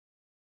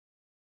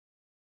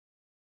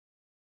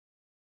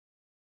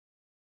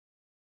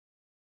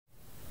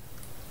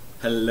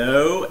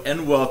Hello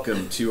and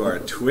welcome to our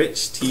Twitch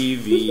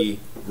TV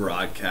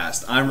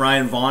broadcast. I'm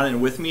Ryan Vaughn,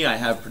 and with me I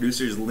have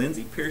producers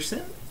Lyndsay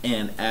Pearson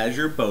and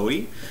Azure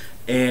Bowie.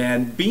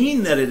 And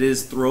being that it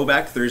is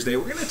Throwback Thursday,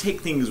 we're going to take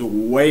things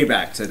way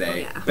back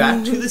today,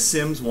 back to the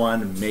Sims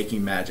 1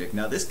 Making Magic.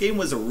 Now, this game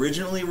was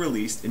originally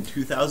released in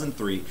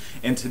 2003,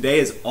 and today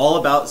is all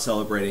about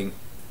celebrating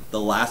the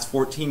last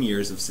 14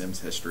 years of Sims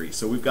history.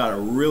 So we've got a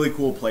really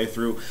cool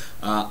playthrough.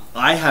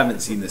 I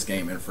haven't seen this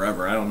game in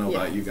forever. I don't know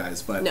about you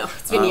guys, but no,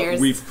 it's been years.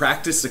 We've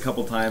practiced a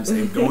couple times,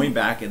 and going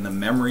back and the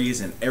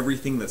memories and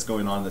everything that's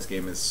going on in this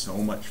game is so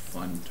much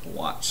fun to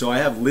watch. So I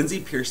have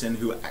Lyndsay Pearson,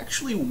 who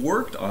actually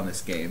worked on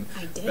this game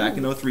back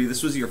in 03.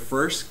 This was your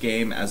first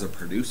game as a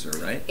producer,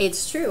 right?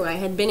 It's true. I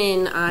had been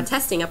in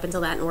testing up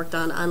until that and worked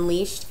on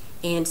Unleashed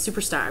and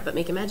Superstar, but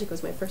Makin Magic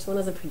was my first one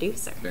as a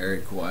producer.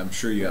 Very cool. I'm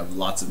sure you have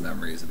lots of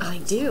memories about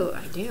this.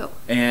 I do.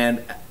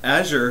 And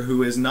Azure,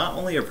 who is not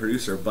only a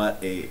producer, but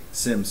a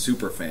Sim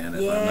super fan,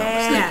 if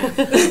I'm not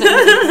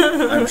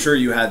mistaken. I'm sure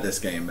you had this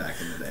game back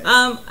in the day.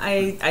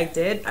 I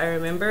did. I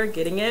remember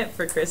getting it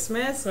for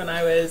Christmas when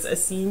I was a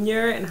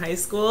senior in high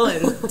school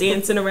and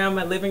dancing around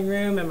my living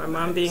room and my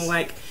mom being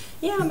like,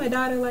 yeah, my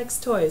daughter likes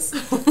toys.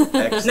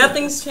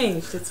 Nothing's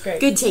changed. It's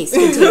great. Good taste.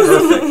 Good taste.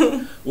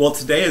 Perfect. Well,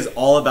 today is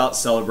all about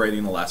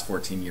celebrating the last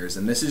 14 years,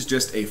 and this is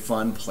just a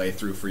fun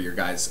playthrough for you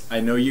guys. I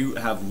know you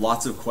have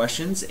lots of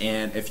questions,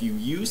 and if you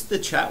use the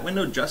chat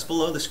window just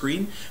below the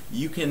screen,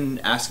 you can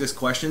ask us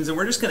questions, and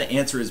we're just going to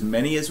answer as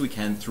many as we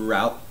can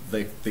throughout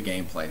the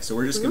gameplay. So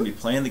we're just going to be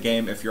playing the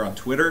game. If you're on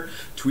Twitter,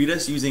 tweet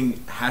us using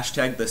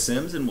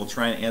 #TheSims, and we'll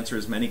try and answer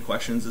as many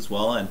questions as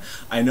well. And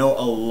I know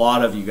a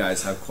lot of you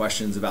guys have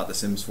questions about The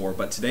Sims 4,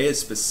 but today is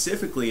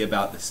specifically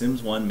about The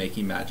Sims 1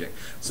 Making Magic.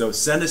 So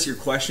send us your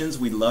questions.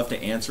 We'd love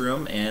to answer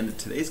them, and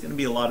today's going to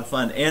be a lot of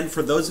fun. And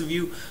for those of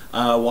you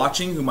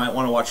watching who might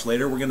want to watch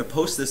later, we're going to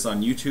post this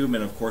on YouTube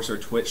and, of course, our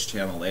Twitch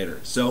channel later.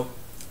 So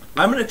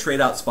I'm going to trade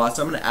out spots.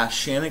 I'm going to ask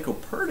Shannon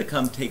Koper to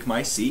come take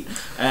my seat,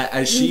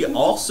 as she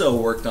also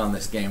worked on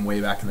this game way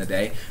back in the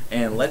day,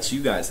 and lets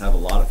you guys have a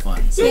lot of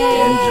fun. So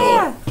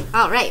enjoy.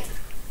 All right.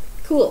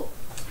 Cool.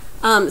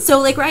 So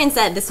like Ryan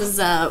said, this was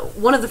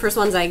one of the first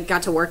ones I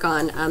got to work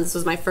on. This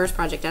was my first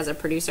project as a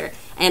producer,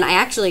 and I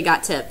actually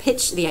got to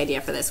pitch the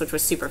idea for this, which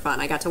was super fun.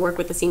 I got to work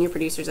with the senior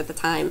producers at the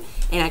time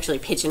and actually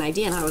pitch an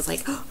idea, and I was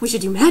like, oh, we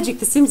should do magic.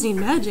 The Sims need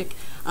magic.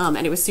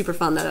 And it was super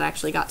fun that it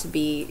actually got to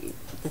be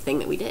the thing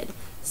that we did.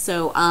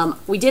 So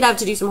we did have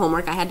to do some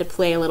homework. I had to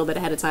play a little bit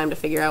ahead of time to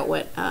figure out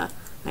what I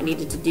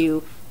needed to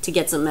do to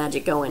get some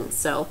magic going.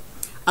 So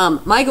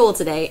my goal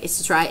today is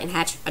to try and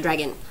hatch a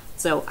dragon.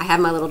 So I have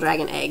my little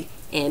dragon egg,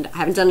 and I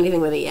haven't done anything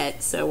with it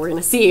yet, so we're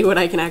going to see what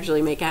I can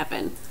actually make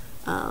happen.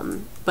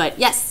 But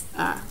yes,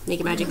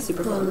 Making Magic is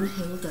super fun.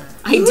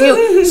 I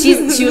do.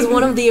 She was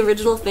one of the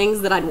original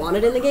things that I'd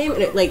wanted in the game,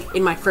 and like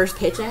in my first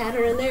pitch I had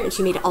her in there, and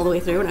she made it all the way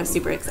through, and I was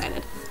super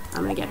excited.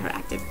 I'm going to get her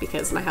active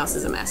because my house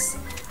is a mess.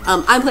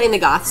 I'm playing the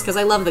Goths because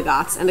I love the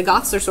Goths, and the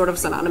Goths are sort of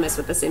synonymous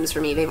with the Sims for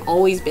me. They've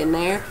always been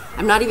there.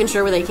 I'm not even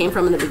sure where they came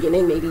from in the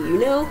beginning, maybe you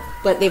know,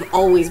 but they've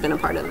always been a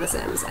part of the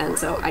Sims, and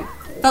so I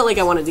felt like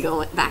I wanted to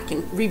go back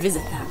and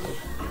revisit them.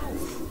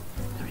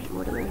 Alright,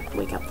 we're going to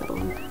wake up the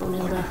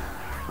Bonehilda.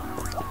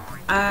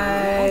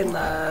 I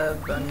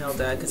love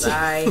Bonehilda because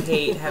I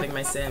hate having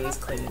my Sims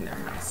cleaning their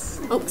house.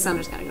 Oh,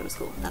 Sandra's got to go to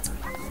school. That's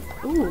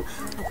right. Ooh,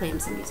 I'll play him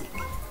some music.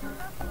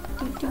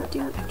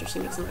 After she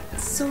makes it.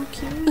 It's so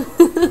cute.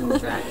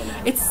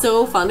 It's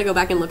so fun to go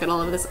back and look at all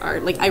of this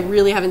art. Like, I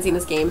really haven't seen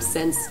this game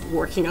since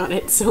working on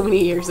it so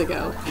many years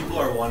ago. People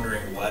are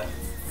wondering what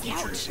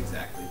features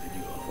exactly did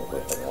you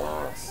look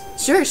for.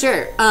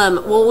 Sure.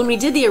 Well, when we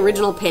did the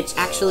original pitch,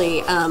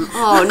 actually,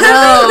 oh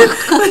no!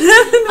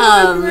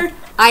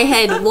 I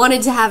had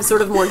wanted to have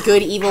sort of more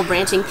good, evil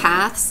branching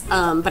paths,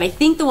 but I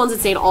think the ones that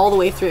stayed all the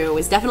way through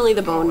was definitely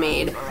the Bone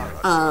Maid.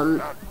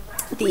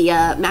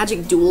 The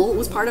magic duel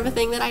was part of a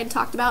thing that I had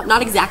talked about.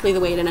 Not exactly the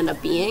way it ended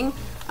up being.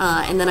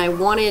 And then I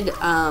wanted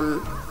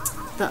the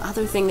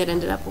other thing that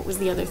ended up, what was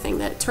the other thing?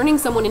 That turning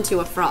someone into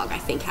a frog, I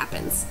think,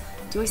 happens.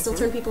 Do I still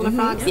turn people into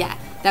frogs? Yeah,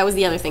 that was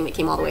the other thing that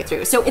came all the way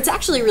through. So it's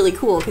actually really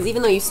cool, because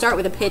even though you start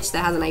with a pitch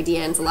that has an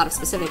idea and it's a lot of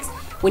specifics,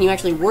 when you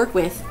actually work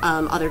with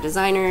other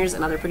designers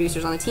and other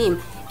producers on the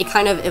team, it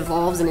kind of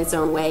evolves in its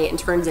own way and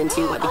turns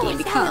into what the game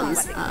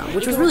becomes,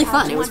 which was really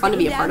fun. It was fun to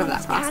be a part of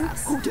that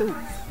process.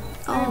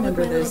 I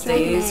remember those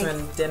days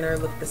when dinner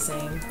looked the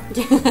same.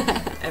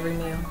 Every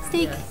meal.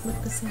 Steak. Yeah,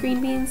 looked the same.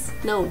 Green beans.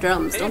 No,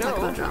 drums. Don't talk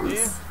about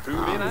drums.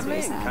 Oh, that's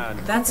very sad.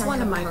 That's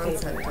one of my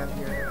favorite.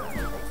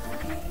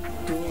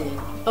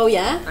 Oh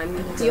yeah?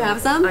 Do you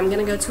have some? I'm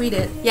gonna go tweet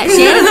it. Yeah,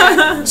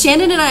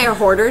 Shannon and I are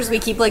hoarders. We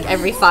keep like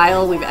every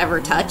file we've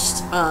ever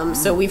touched.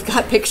 So we've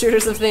got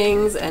pictures of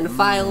things and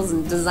files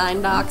and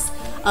design docs.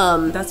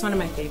 That's one of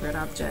my favorite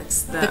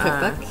objects. The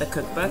cookbook? The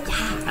cookbook.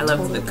 Yeah, I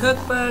love the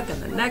cookbook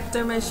and the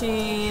nectar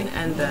machine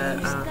and the...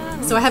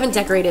 So I haven't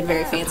decorated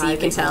very fancy, you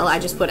can tell. I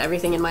just put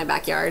everything in my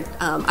backyard.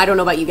 I don't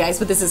know about you guys,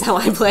 but this is how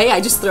I play.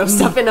 I just throw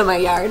stuff into my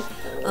yard.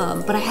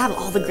 But I have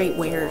all the great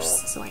wares,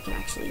 so I can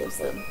actually use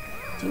them.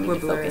 Do you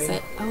need to focus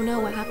it? Oh no,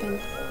 what happened?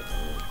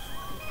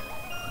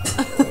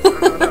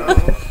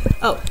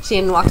 Oh,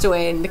 Shannon walked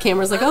away and the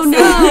camera's like, oh no!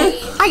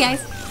 Hi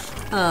guys!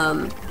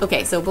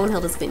 Okay, so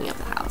Bonehilda's cleaning up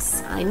the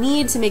house. I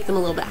need to make them a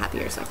little bit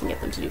happier so I can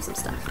get them to do some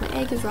stuff. My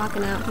egg is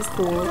rocking out, he's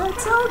cool.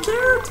 That's so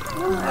cute!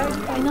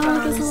 I know,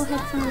 with his little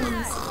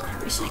headphones.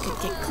 I wish I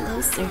could get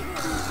closer.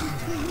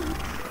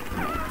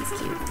 Alright, he's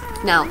cute.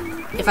 Now,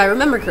 if I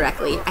remember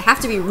correctly, I have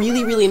to be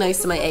really, really nice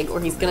to my egg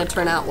or he's gonna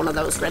turn out one of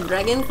those red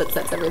dragons that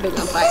sets everything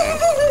on fire.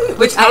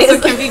 Which also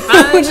can be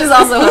fun. Which is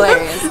also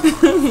hilarious.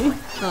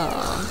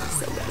 Oh,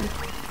 so good.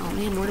 Oh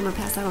man, Mortimer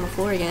passed out on the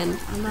floor again.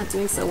 I'm not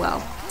doing so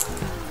well.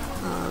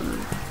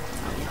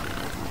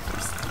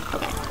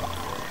 Okay.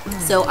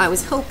 So I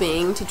was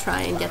hoping to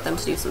try and get them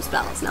to do some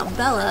spells. Now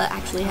Bella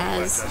actually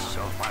has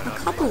a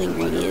couple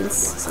ingredients,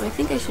 so I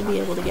think I should be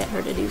able to get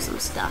her to do some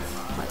stuff.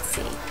 Let's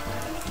see.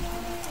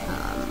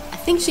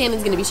 I think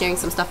Shannon's going to be sharing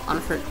some stuff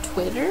on her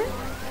Twitter.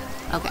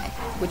 Okay,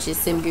 which is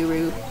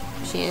SimGuru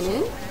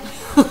Shannon,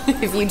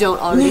 if you don't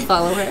already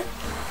follow her.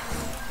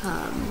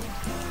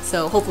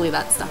 So hopefully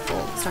that stuff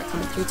will start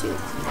coming through too.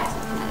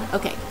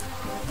 Okay,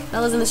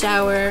 Bella's in the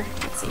shower.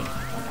 Let's see.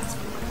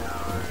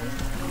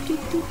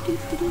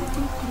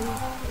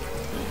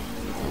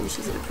 And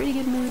she's in a pretty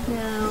good mood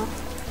now.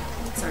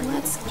 So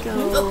let's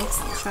go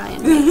try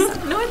and make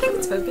something. No, I think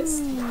it's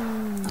focused.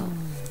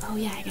 Oh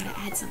yeah, I gotta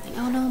add something.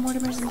 Oh no,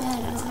 Mortimer's in bed.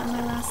 I was on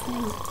my last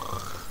thing.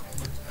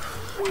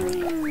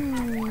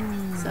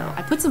 Right. So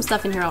I put some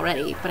stuff in here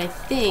already, but I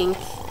think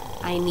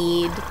I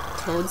need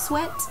Toad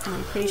Sweat, and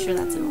I'm pretty sure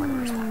that's in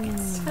Mortimer's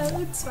pockets.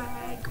 Toad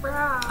Swag,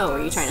 gross. Oh,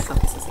 are you trying to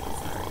focus this again?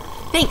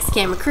 Thanks,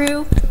 camera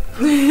crew.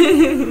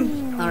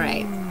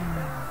 Alright.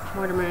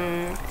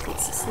 Mortimer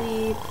needs to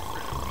sleep.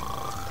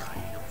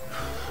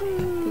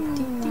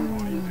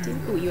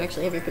 Ooh, you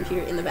actually have your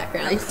computer in the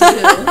background. I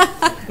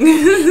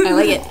do. I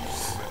like it.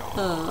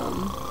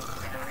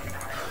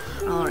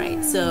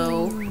 Alright,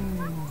 so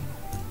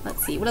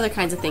let's see. What other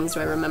kinds of things do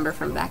I remember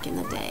from back in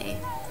the day?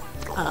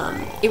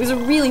 It was a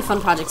really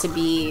fun project to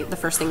be the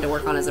first thing to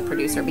work on as a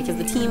producer because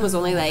the team was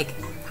only like,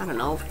 I don't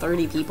know,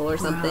 30 people or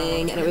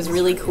something, and it was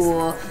really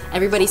cool.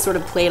 Everybody sort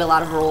of played a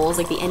lot of roles,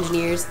 like the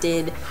engineers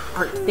did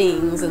art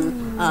things,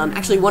 and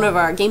actually one of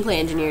our gameplay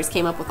engineers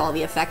came up with all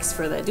the effects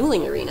for the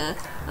dueling arena,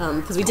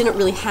 because we didn't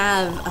really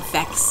have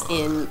effects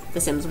in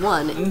The Sims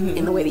 1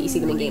 in the way that you see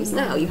them in games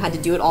now. You had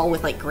to do it all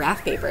with like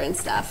graph paper and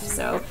stuff,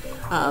 so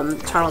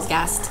Charles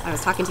Gast, I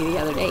was talking to the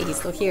other day, he's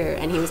still here,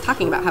 and he was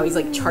talking about how he's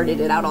like charted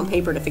it out on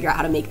paper to figure out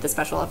how to make the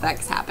special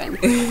effects happen,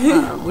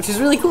 which is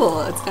really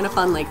cool. It's kind of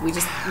fun, like we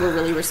just were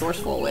really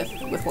resourceful with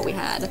what we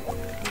had.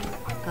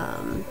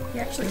 He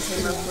actually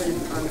came up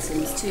with on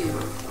Sims 2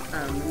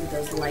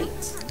 those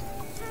light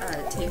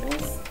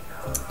tables.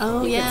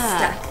 Oh You could yeah.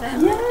 stack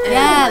them.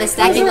 Yeah, the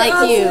stacking light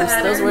cubes.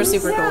 Those were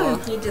super Yeah,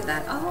 cool. he did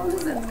that all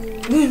of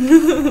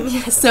them.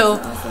 So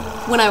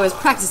when I was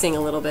practicing a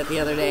little bit the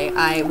other day,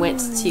 I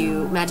went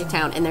to Magic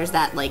Town and there's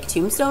that like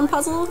tombstone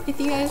puzzle, if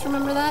you guys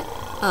remember that.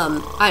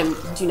 I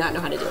do not know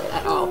how to do it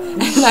at all.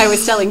 And I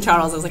was telling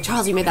Charles, I was like,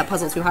 Charles, you made that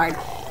puzzle too hard.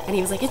 And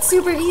he was like, it's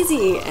super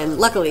easy. And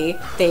luckily,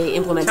 they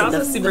implemented Charles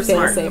the is super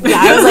fail-safe. smart. Yeah,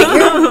 I was like,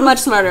 you're much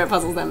smarter at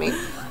puzzles than me.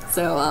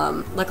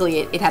 So luckily,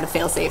 it had a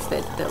fail-safe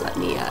that let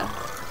me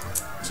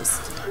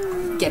just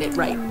get it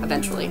right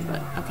eventually.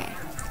 But okay.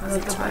 I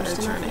like the butter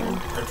churning.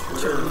 Our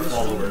Twitter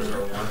followers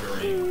are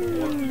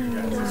wondering what your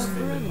guys'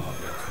 favorite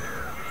objects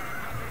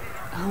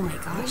are. Oh my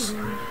gosh.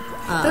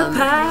 The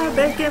pie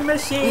baking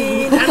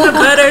machine and the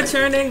butter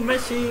churning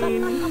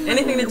machine.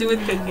 Anything to do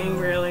with cooking,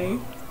 really.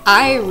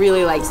 I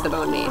really liked the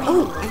Bone Maid.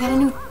 Oh, I got a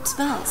new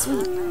spell.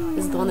 Sweet.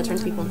 This is the one that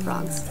turns people into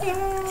frogs.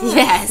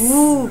 Yes.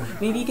 Ooh,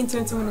 maybe you can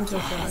turn someone into a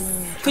frog.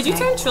 Could you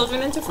turn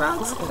children into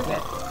frogs? I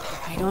forget.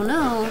 I don't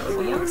know. That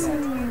would be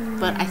awesome.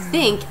 But I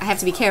think I have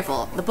to be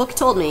careful. The book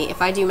told me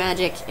if I do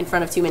magic in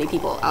front of too many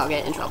people, I'll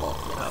get in trouble.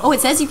 Oh,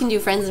 it says you can do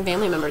friends and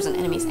family members and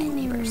enemies and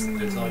neighbors.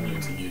 They're telling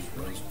you to use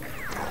rose.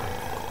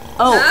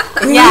 Oh,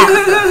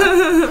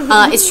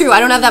 yeah. It's true. I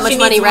don't have that much She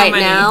money needs more right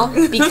money. now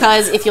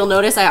because if you'll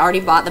notice, I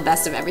already bought the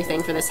best of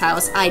everything for this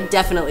house. I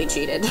definitely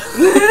cheated.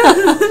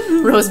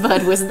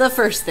 Rosebud was the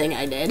first thing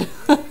I did.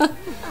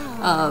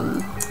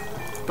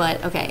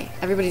 But okay,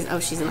 everybody's. Oh,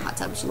 she's in the hot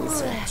tub. She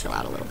needs to chill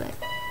out a little bit.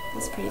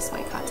 This pretty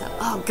swank hot tub.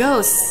 Oh,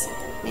 ghosts!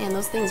 Man,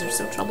 those things are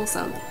so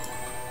troublesome.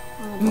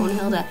 Oh,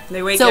 Bonehilda.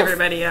 They wake So,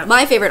 everybody up.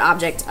 My favorite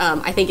object,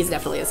 I think, is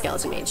definitely a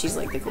skeleton maid. She's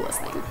like the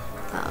coolest thing.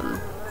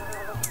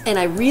 And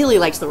I really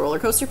liked the roller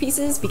coaster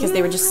pieces because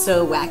they were just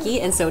so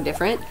wacky and so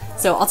different.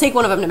 So I'll take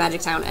one of them to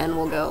Magic Town and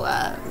we'll go.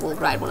 We'll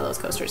ride one of those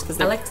coasters because I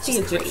they're liked the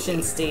just Egyptian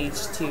crazy.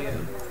 stage too.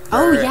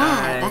 Oh for,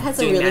 yeah, that has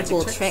some doing really magic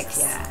cool tricks. tricks.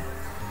 Yeah.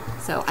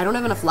 So I don't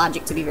have enough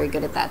logic to be very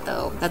good at that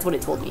though. That's what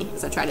it told me.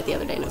 So I tried it the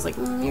other day and it was like,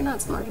 you're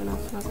not smart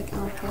enough. And I was like,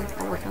 oh, okay,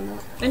 I'll work on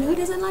that. And who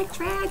doesn't like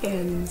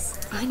dragons?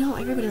 I know,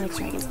 everybody likes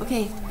dragons.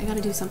 Okay, I gotta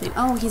do something.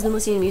 Oh, he's been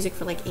listening to music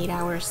for like 8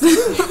 hours.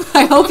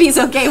 I hope he's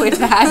okay with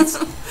that.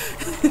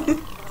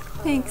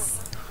 Thanks.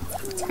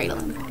 It's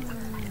cradling.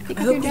 Pick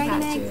up hope your you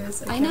dragon have egg.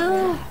 yours. I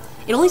know.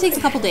 It only takes a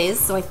couple days,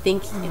 so I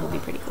think it'll be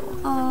pretty cool.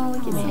 Oh,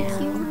 look at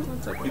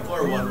so cute. People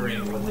are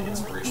wondering what the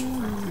inspiration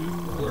for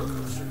roller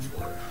coasters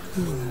were.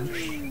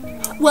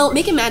 Well,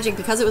 Makin Magic,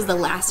 because it was the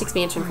last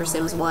expansion for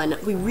Sims 1,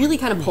 we really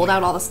kind of pulled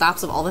out all the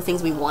stops of all the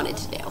things we wanted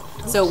to do.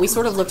 So we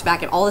sort of looked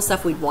back at all the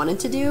stuff we'd wanted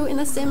to do in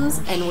The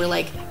Sims, and we're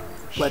like,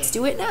 let's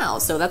do it now.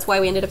 So that's why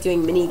we ended up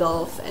doing mini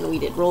golf, and we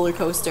did roller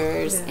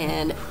coasters,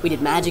 and we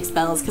did magic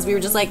spells, because we were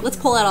just like, let's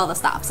pull out all the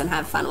stops and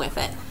have fun with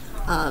it.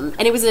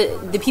 And it was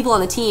the people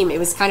on the team, it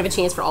was kind of a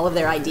chance for all of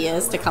their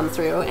ideas to come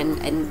through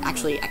and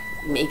actually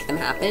make them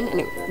happen, and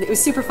it was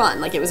super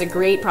fun. Like, it was a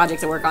great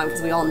project to work on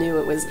because we all knew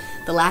it was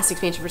the last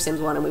expansion for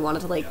Sims 1, and we wanted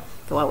to like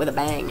go out with a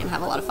bang and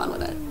have a lot of fun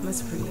with it.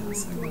 That's pretty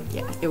awesome.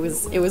 Yeah, it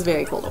was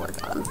very cool to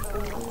work on.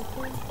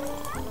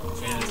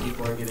 Shannon,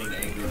 people are getting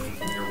angry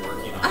thinking you're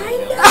working on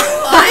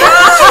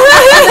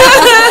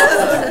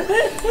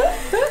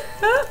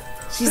it.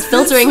 She's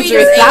filtering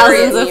through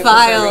thousands of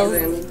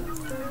files.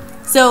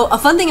 So a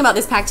fun thing about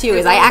this pack too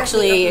is I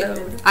actually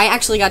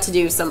got to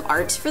do some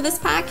art for this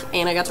pack,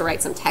 and I got to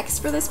write some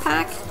text for this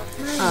pack.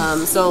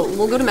 So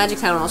we'll go to Magic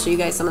Town and I'll show you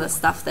guys some of the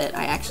stuff that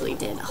I actually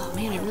did. Oh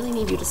man, I really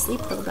need you to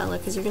sleep, little Bella,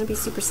 because you're gonna be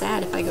super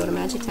sad if I go to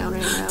Magic Town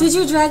right now. Did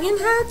your dragon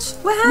hatch?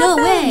 What happened? No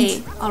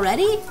way!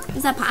 Already?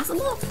 Is that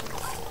possible?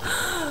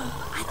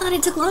 I thought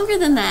it took longer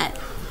than that.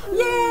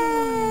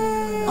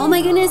 Yay! Oh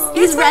my goodness,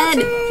 he's red.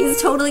 He's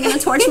totally gonna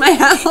torch my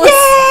house.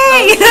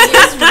 Yay!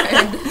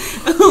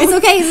 It's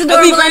okay, he's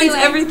But he adorable burns anyway.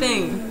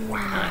 everything.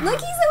 Look,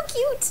 he's so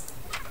cute.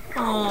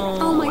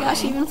 Oh my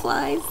gosh, he even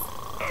flies.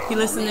 He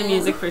listened to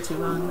music for too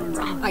long,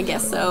 Lindsay. I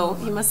guess so.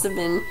 He must have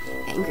been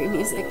angry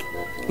music.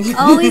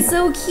 Oh, he's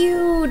so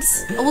cute.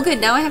 Oh, well, good.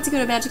 Now I have to go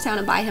to Magic Town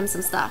and buy him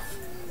some stuff.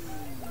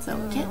 So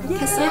get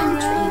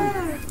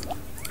Cassandra.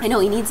 I know,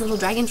 he needs little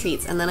dragon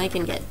treats, and then I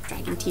can get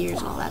dragon tears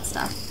and all that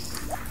stuff.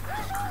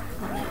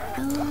 Alright,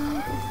 go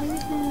play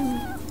with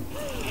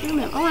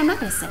him. Oh, I'm not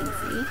going to set him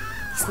free.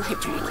 He's my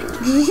dragon.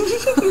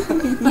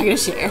 I'm not going to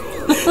share.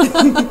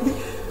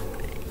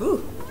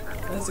 Ooh,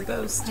 that's a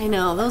ghost. I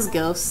know, those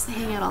ghosts, they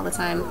hang out all the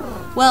time.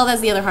 Well,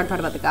 that's the other hard part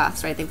about the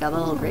goths, right? They've got a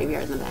little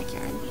graveyard in the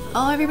backyard.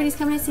 Oh, everybody's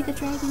coming to see the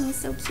dragon. He's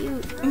so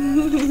cute. Are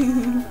you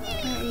going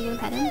to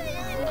pet him?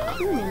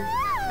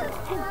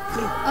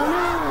 Oh no!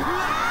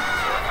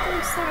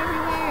 Ghosts are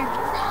everywhere.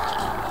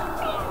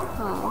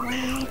 Oh, why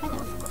don't you pet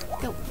him?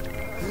 Go.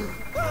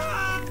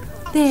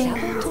 There.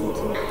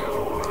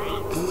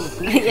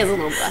 He has a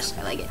little brush.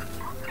 I like it.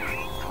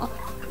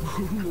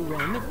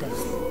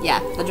 Yeah,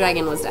 the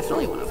dragon was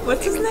definitely one of my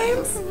What's his name?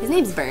 His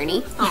name's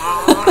Bernie.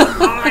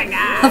 Oh my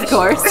gosh. Of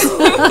course.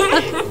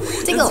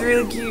 Tickle. That's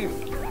really cute.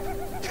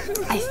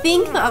 I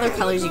think the other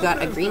colors, you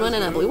got a green one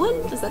and a blue one.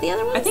 Is that the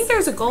other one? I think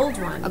there's a gold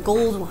one. A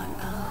gold one.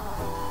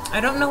 Oh. I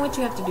don't know what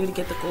you have to do to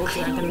get the gold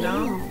dragon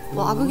though.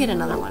 Well, I'll go get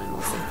another one and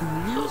we'll see.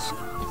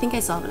 I think I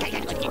saw them in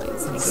Magic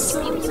Coins.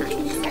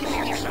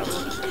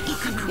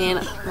 Man,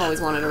 I've always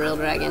wanted a real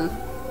dragon.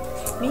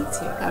 Me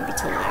too. That would be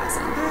totally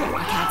awesome.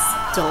 My cats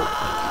don't.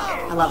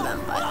 I love them,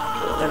 but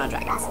they're not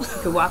dragons.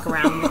 You could walk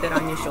around with it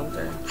on your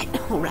shoulder. I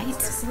know,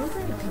 right?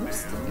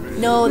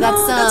 No,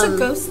 that's a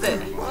ghost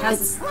that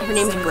has. Her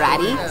name's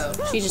Bratty.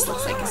 She just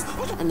looks like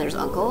Cassandra. And there's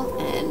Uncle,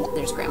 and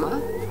there's Grandma.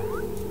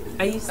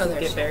 I used to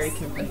get very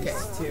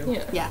confused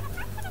too. Yeah.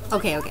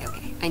 Okay.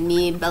 I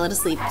need Bella to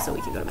sleep so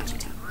we can go to Magic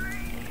Town.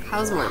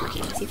 How's Mortimer?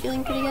 Is he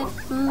feeling pretty good?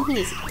 He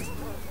needs to sleep.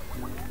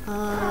 I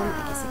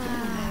guess I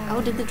can. Oh,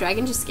 did the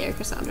dragon just scare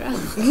Cassandra? I don't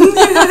think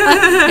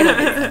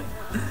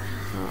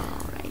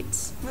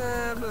so.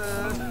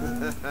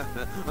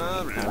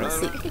 Alright.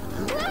 Sleep.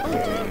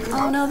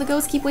 Oh no, the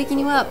ghosts keep waking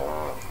you up.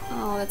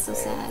 Oh, that's so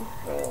sad.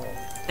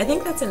 I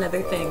think that's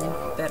another thing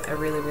that I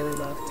really, really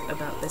loved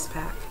about this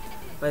pack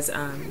was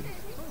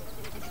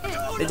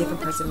the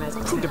different parts of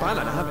Magic Town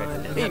and having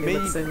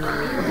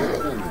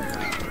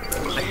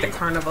like the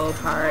carnival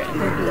part and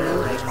then the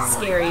like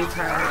scary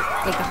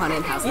part, like the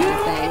haunted house kind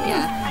of thing.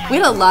 Yeah, we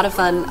had a lot of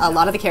fun. A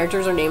lot of the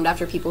characters are named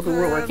after people who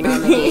were working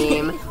on the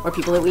game or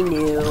people that we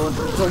knew.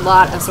 There's a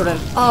lot of sort of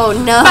oh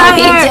no,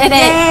 he did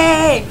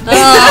it!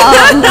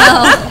 Oh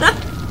no,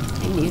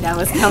 I knew that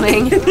was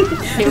coming.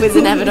 It was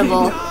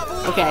inevitable.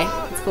 Okay,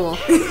 it's cool.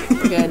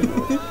 We're good.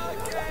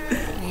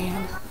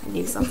 Man, I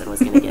knew something was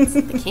gonna get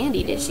the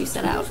candy dish you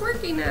set out. It's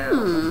working now.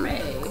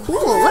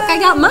 Cool. Look, I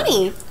got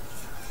money.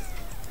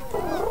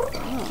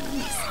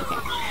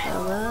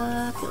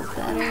 Bella feels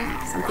better.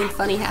 Something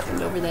funny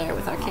happened over there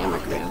with our camera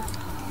crew.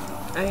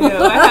 I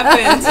know, what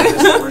happened?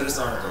 We're just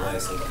on a delay,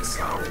 so you can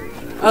stop it.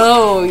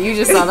 Oh, you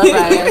just saw the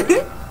fire.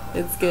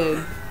 It's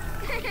good.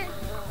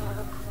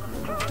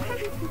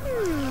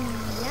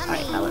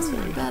 Alright, Bella's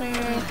feeling better.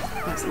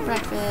 Have some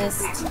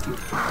breakfast.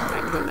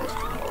 Alright, we're going to Magic.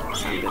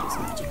 So I'm doing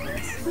some magic.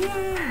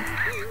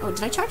 Oh,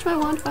 did I charge my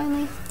wand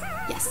finally?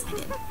 Yes, I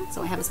did.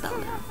 So I have a spell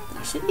now that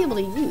I should be able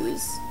to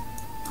use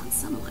on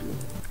someone.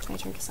 Try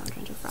to turn Cassandra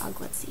into a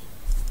frog. Let's see.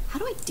 How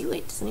do I do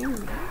it? Does anyone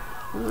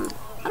remember?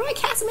 How do I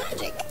cast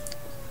magic?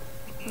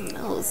 Who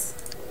knows?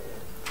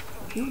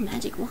 Your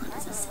magic wand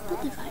is a simple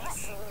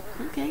device.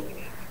 Okay.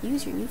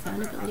 Use your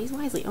newfound abilities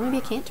wisely. Oh, maybe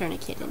I can't turn a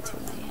kid into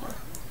a...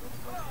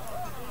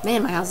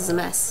 Man, my house is a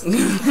mess.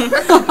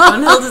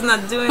 Bonehilda's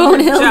not doing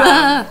her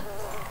job.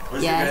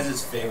 What's your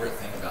guys' favorite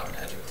thing about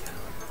Magic Town?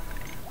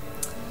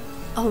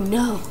 Oh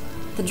no,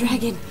 the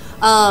dragon.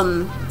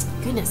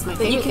 Goodness, my But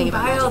favorite you thing can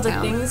about buy all Magic the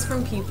Town. things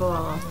from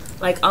people.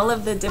 Like all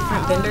of the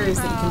different vendors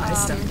that you can buy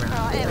stuff from.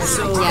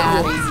 So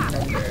Yeah.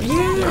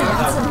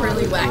 That's some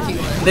really wacky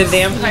ones. the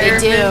vampire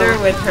They do. vendor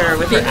with her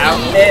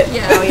outfit.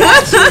 Yeah. Oh yeah,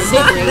 she's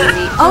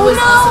crazy. Oh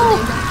no!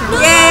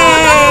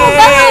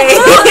 Yay!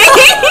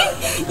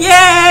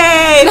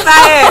 Yay!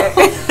 Fire!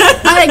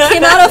 I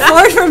cannot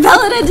afford for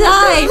Bella to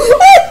die.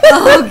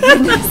 Oh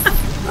goodness.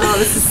 Oh,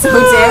 this is so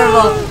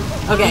terrible.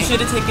 Okay. You should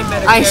have taken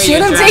better care I of should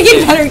your have dragon.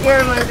 taken better care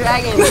of my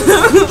dragon.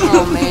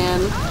 Oh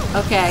man.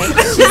 Okay.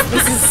 This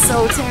is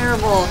so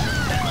terrible.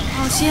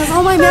 Oh, she has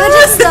all my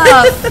magic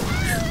stuff.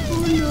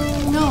 Oh no.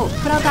 No,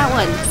 put out that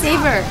one. Save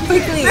her.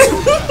 Quickly.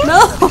 No.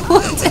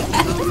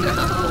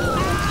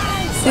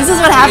 This is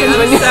what happens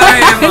when you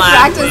Sorry, I'm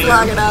practice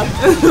long laughing. enough.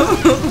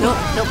 Nope,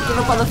 nope, give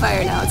up on the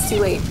fire now. It's too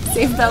late.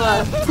 Save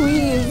Bella.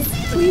 Please.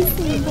 Please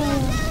save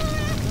Bella.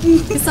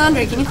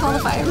 Cassandra, can you call the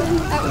fireman?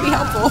 That would be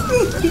helpful.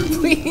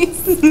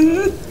 Please.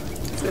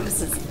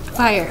 Services.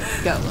 Fire.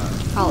 Go.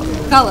 Call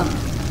him. Call him.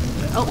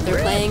 Oh,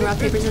 they're playing rock,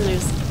 paper,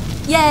 scissors.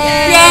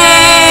 Yay!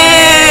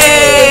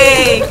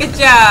 Yay! Good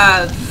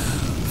job.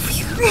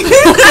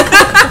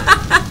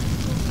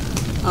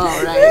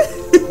 Alright.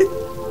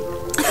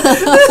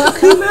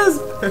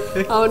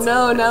 Oh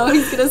no, now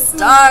he's gonna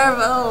starve.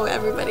 Oh,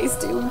 everybody's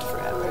doomed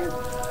forever.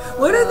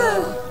 What are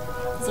the?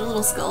 Those are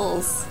little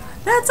skulls.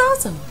 That's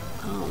awesome.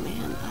 Oh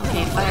man.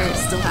 Okay, fire is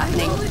still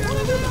happening.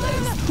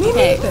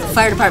 Okay,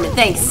 fire department,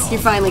 thanks. You're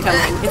finally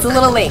coming. It's a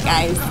little late,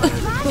 guys.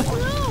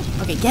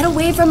 Okay, get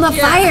away from the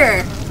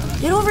fire.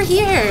 Get over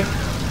here.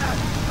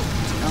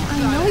 Oh, I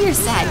know you're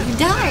sad. You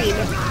died.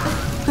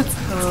 It's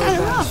kind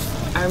of rough.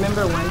 I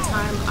remember one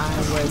time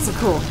So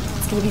cool.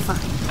 It's gonna be fine.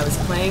 I was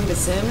playing The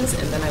Sims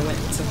and then I went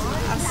to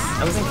class.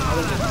 I was in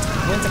college at the time.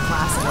 I went to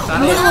class and I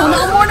thought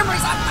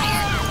Mortimer's on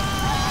fire.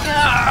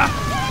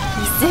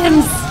 These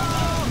Sims.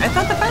 I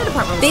thought the fire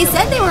department was They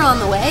coming. said they were on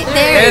the way.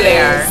 There it they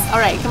is. are. All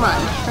right, come on.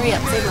 Hurry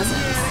up. Save my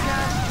Sims.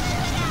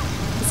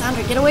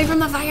 Cassandra, get away from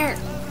the fire.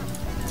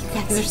 You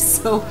guys are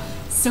so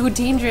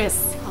dangerous.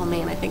 Oh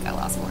man, I think I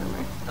lost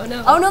Mortimer. Oh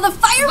no. Oh no, the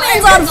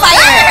fireman's on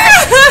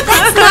fire!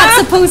 That's not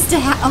supposed to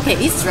happen. Okay,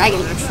 these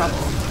dragons are trouble.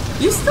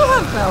 You still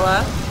have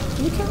Bella.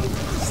 You can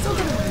still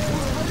get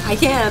her. I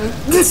can.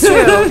 It's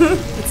true.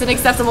 It's an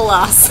acceptable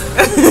loss.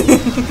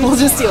 We'll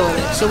just deal with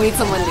it. She'll meet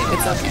someone new.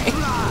 It's okay.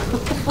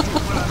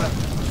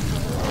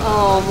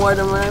 Oh,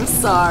 Mortimer, I'm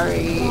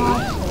sorry.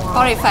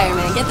 Alright,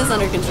 fireman, get this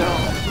under control.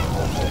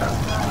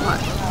 Come on.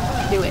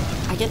 Do it.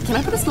 Can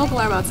I put a smoke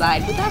alarm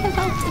outside? Would that have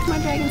helped if my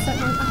dragon set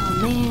work? Oh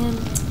man.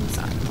 I'm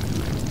sorry,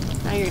 Mortimer.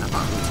 Now you're gonna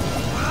haunt me too.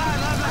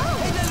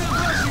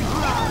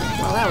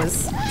 Well, that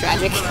was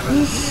tragic.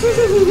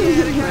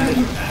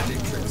 Magic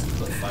tricks to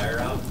put fire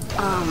out.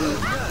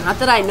 Not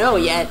that I know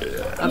yet,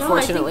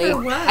 unfortunately.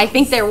 I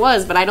think there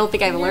was, but I don't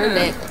think I've learned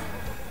it.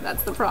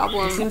 That's the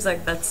problem. Seems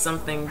like that's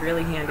something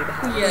really handy to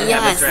have. Yeah. when you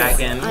have a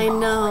dragon. I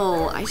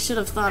know. I should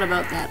have thought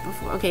about that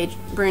before. Okay,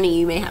 Bernie,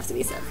 you may have to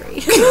be set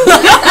free.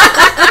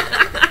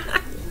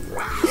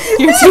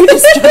 You're too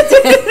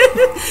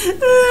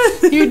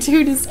destructive. You're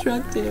too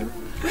destructive.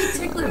 Wait,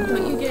 Tickler,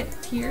 don't you get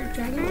tier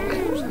dragon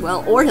fires?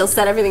 Well, or he'll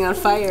set everything on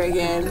fire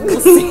again. We'll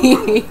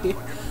see.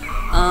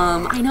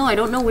 I know. I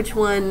don't know which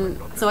one.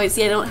 So I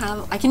don't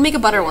have. I can make a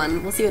butter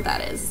one. We'll see what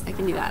that is. I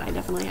can do that. I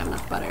definitely have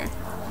enough butter.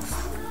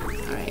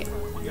 All right.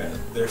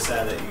 They're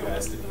sad that you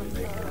guys didn't even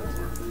make it.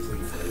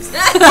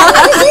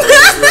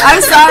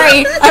 I'm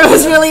sorry. I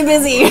was really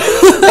busy.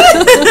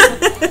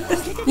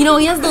 You know,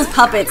 he has those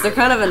puppets. They're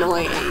kind of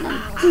annoying.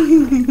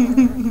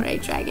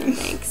 Right, dragon,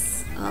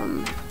 thanks.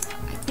 I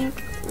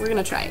think we're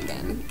gonna try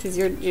again because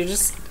you're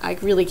just. I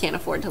really can't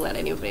afford to let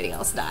anybody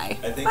else die.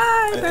 I think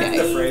Okay.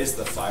 the phrase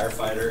 "the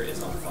firefighter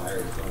is on fire"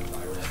 is going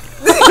viral.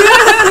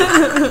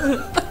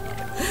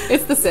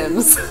 It's The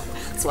Sims.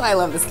 That's why I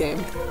love this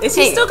game. Is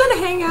he still gonna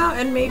hang out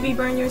and maybe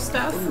burn your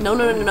stuff? No.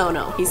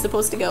 He's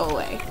supposed to go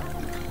away.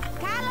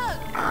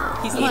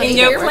 He's Come on, eating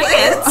you your get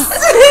plants.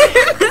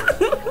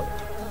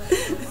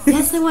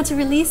 Yes, I want to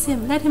release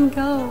him. Let him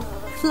go.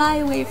 Fly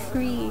away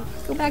free.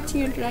 Go back to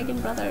your dragon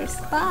brothers.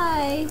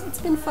 Bye. It's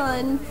been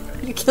fun.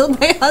 You killed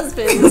my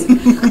husband.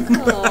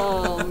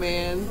 Oh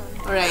man.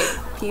 All right.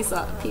 Peace,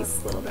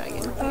 little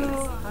dragon. Thanks. I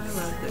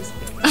love this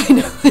game. I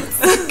know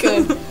it's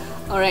good.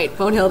 All right,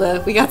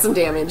 Bonehilda, we got some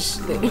damage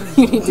that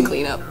you need to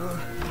clean up.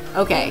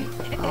 Okay.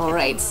 All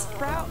right.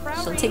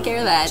 She'll take care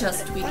of that.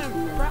 Just tweak.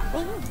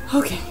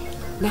 Okay.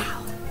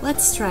 Now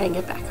let's try and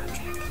get back on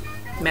track.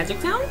 Magic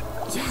Town?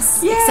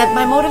 Yes. Except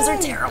my motives are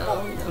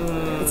terrible.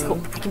 It's cool.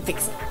 I can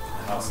fix it. The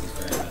house is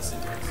very messy.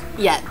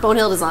 Yeah,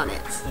 Bonehilda's on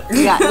it.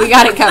 We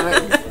got it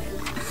covered.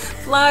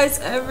 Flies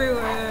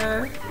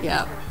everywhere.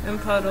 Yeah. And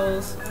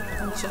puddles.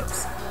 And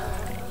chips.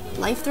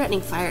 Life-threatening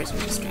fires are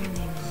distracting.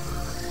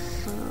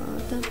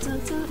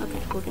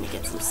 Okay, we're gonna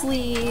get some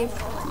sleep.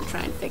 I'm gonna try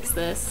and fix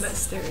this. That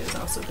stereo's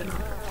also been on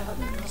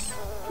purpose.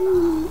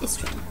 It's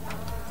true.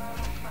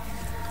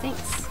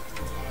 Thanks.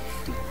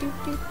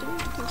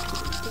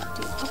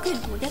 Oh, good.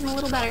 We're getting a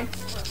little better.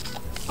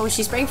 Oh,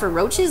 she's spraying for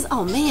roaches?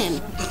 Oh,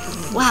 man.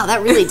 Wow,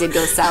 that really did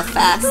go south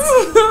fast.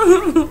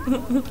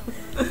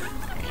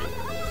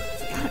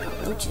 Forgot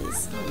about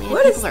roaches. Oh,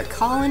 man, people are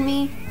calling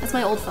me. That's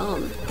my old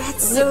phone.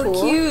 That's Isn't so it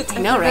cool? cute. I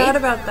know, forgot right?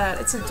 about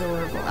that. It's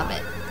adorable. Love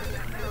it.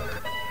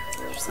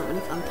 There's so many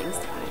fun things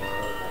to buy.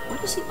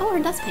 What is she? Oh,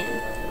 her dustpan.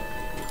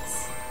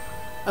 Nice.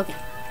 Okay.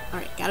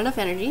 Alright, got enough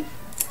energy.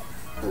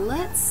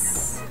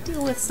 Let's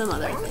deal with some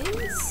other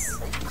things.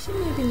 She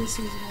might be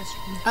missing the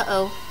restroom.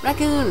 Uh-oh.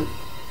 Raccoon!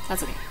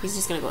 That's okay. He's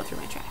just gonna go through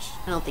my trash.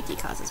 I don't think he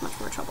causes much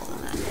more trouble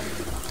than that.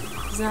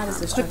 He's not as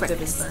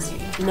destructive as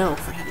Bernie. No,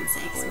 for heaven's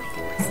sakes. My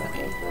goodness.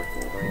 Okay.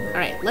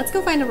 Alright, let's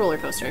go find a roller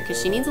coaster,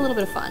 because she needs a little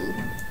bit of fun.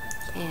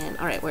 And,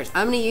 alright,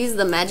 I'm gonna use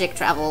the magic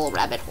travel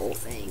rabbit hole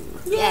thing.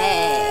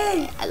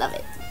 Yay! I love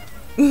it.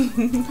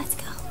 Let's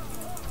go.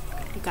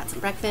 We've got some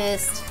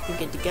breakfast. We're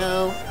good to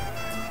go.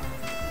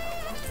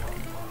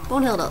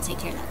 Bonehill will take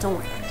care of that. Don't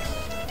worry.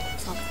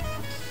 It's all good.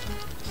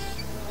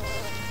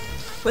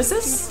 Was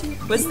this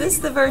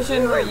the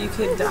version where you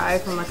could die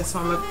from like a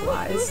swarm of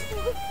flies?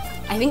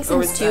 I think Or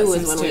was Sims that 2 was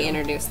Sims when 2? we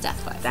introduced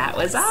Death by That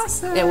was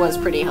awesome. It was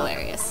pretty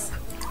hilarious.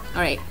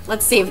 Alright,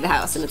 let's save the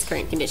house in its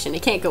current condition.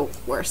 It can't go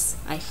worse,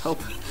 I hope.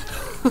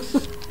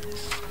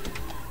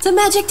 To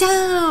Magic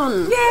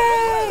Town!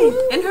 Yay!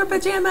 In her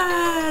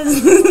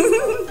pajamas!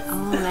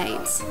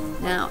 Alright,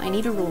 now I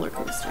need a roller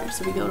coaster.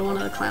 So we go to one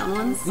of the clown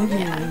ones?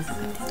 Yeah.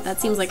 Okay. That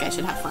seems like I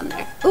should have fun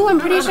there. Ooh, I'm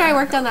pretty sure I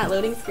worked on that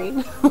loading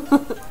screen.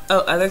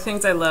 Oh, other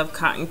things I love,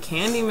 cotton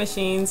candy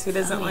machines. Who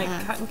doesn't Oh, like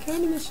yeah. cotton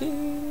candy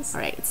machines?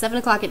 Alright, it's 7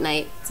 o'clock at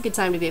night. It's a good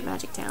time to be at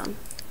Magic Town.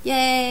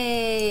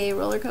 Yay!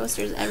 Roller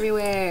coasters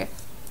everywhere.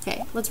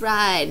 Okay, let's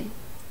ride.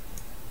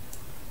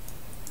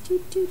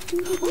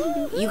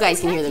 You guys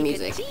can hear the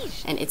music,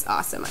 and it's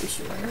awesome, I'm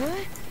sure.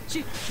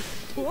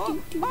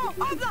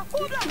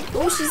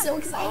 Oh, she's so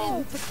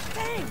excited.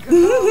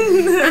 Oh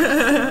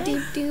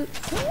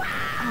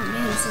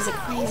man, this is a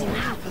crazy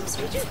roller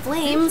coaster.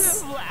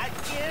 Flames!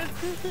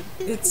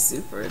 It's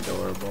super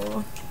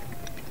adorable.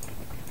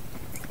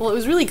 Well, it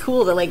was really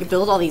cool to like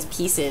build all these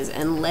pieces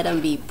and let them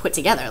be put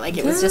together. Like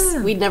it was just,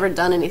 we'd never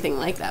done anything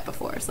like that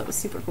before, so it was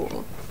super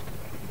cool.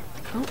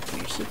 Oh,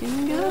 where's she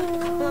gonna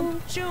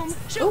go?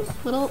 Oh,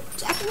 little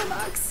Jack in the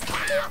Box.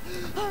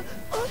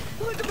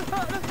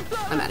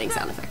 I'm adding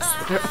sound effects.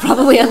 They're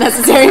probably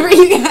unnecessary for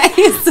you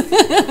guys.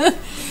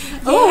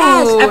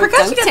 Oh, I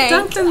forgot she got tank.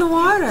 dunked in the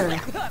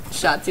water.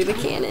 Shot through the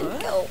cannon.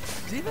 Go.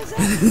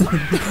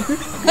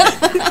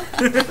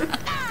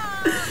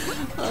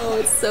 Oh,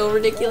 it's so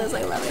ridiculous.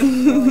 I love it.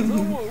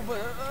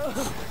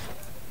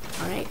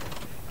 Alright.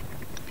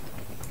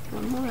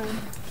 One more.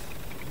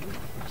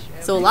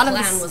 So a lot of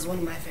Clown this, was one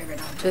of my favorite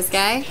objects. this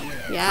guy,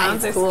 yeah,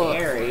 Clowns it's are cool.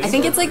 scary. I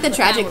think it's like the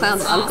tragic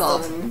clown's uncle.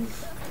 Awesome.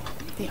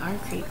 They are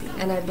creepy.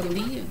 And I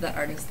believe the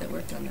artist that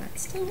worked on that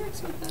still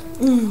works with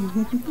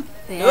them.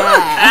 Yeah.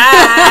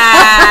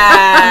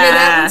 I mean,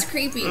 that one's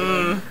creepy.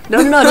 No,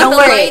 don't The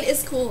worry. light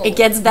is cool. It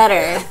gets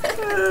better.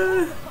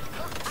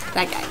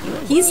 That guy.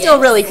 He's still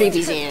really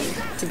creepy, Jan,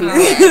 to be fair.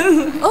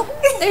 Oh,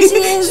 there she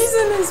is. She's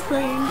in his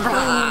brain.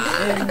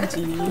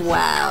 Brah.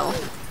 Wow.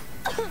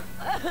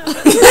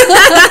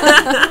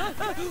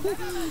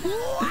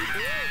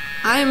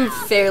 I'm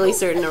fairly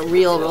certain a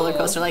real roller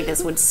coaster like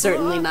this would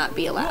certainly not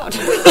be allowed.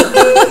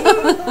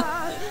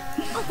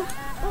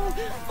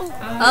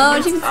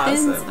 Oh, she spins.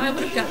 Awesome. I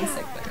would have gotten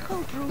sick by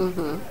now.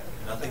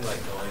 Nothing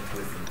like going to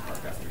a theme park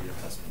after your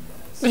husband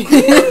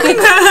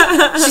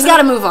dies. She's got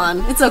to move on.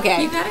 It's You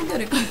okay. gotta go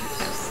to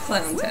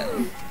Clown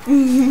Town.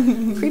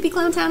 Creepy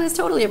Clown Town is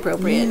totally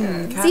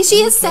appropriate. See,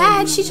 she is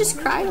sad. She just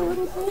cried a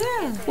little bit.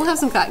 Yeah. We'll have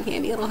some cotton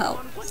candy. It'll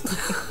help.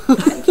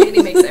 Cotton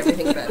candy makes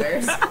everything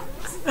better.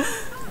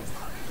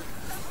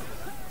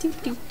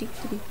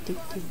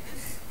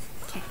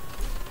 Okay.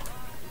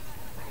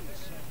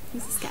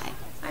 Who's this guy?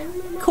 I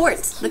remember. Court,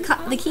 the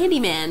candy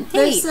man.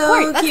 They're Hey, so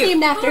Court. That's cute.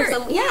 named after Court,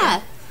 some.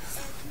 Yeah.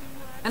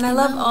 And I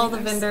love know, all the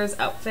there's- vendors'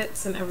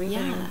 outfits and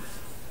everything. Yeah.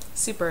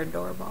 Super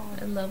adorable.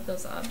 I love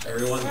those objects.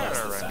 Everyone loves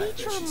the fact that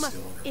she's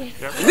still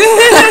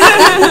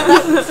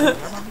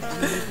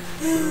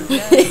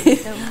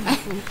I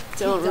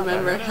don't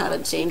remember how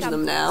to change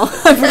them now.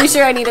 I'm pretty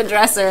sure I need a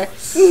dresser.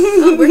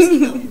 Oh, where's he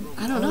going?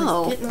 I don't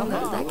know. Getting on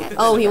That that. guy.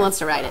 Oh, he wants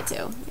to ride it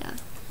too. Yeah.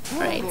 All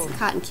right. Some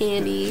cotton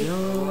candy.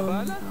 All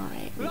right.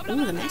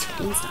 Ooh, the magic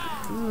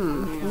beanstalk.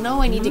 No,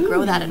 I need to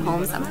grow that at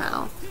home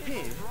somehow.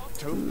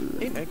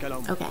 Okay.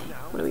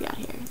 What do we got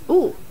here?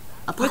 Ooh,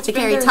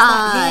 Apothecary vendor is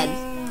that? Todd.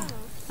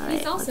 All right.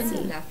 He's also Let's see.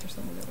 named after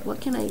someone. What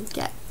can I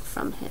get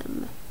from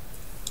him?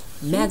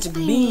 Magic I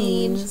need-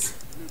 beans.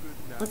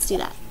 Let's do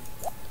that.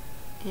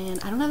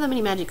 And I don't have that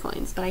many magic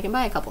coins, but I can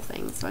buy a couple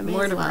things, so I may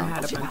Mortimer as well.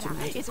 had a bunch of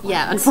magic.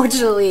 Yeah,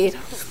 unfortunately,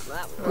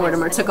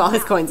 Mortimer took all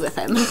his coins with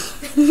him.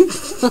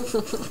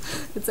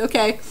 It's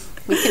okay.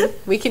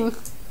 We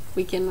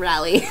can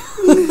rally.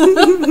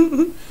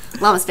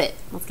 Llama spit.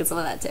 Let's get some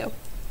of that too.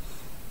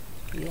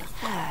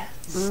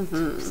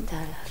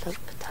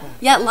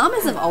 Yeah,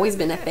 llamas have always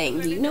been a thing.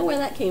 Do you know where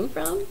that came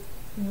from?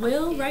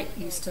 Will Wright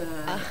used to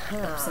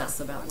obsess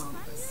about llamas.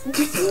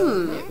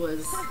 It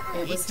was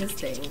his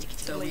thing.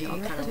 So we all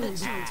kind of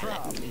looked into it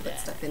and put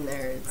stuff in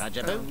there as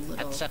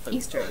little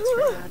Easter eggs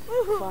for that.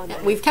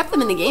 Yeah, we've kept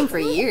them in the game for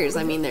years.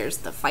 I mean, there's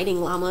the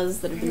fighting llamas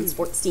that have been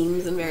sports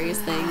teams and various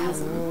things.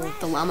 And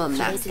the llama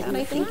mascot,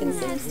 I think, in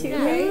Sims 2,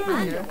 right?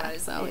 Yeah,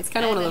 so it's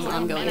kind of one of those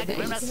ongoing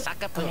things.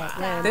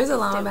 There's a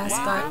llama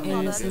mascot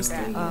in the Sims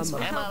 3.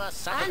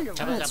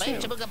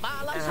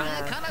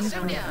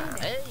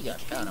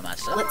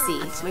 Let's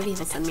see. Maybe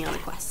he'll send me on a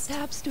quest.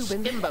 I love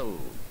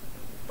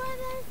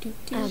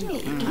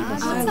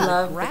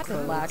the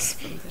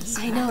clothes.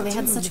 I know, they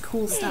had such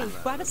cool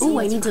stuff. Ooh,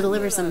 I need to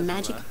deliver some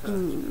magic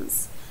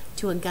beans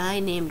to a guy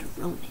named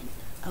Ronan.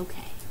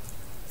 Okay.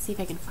 See if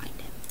I can find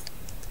him.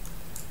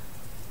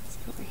 Let's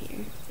go over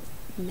here.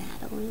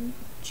 Madeline,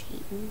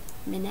 Jane,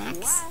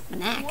 Minax.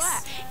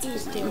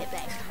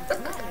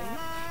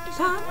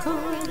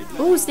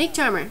 Ooh, Snake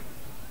Charmer.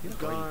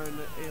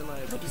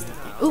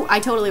 Ooh, I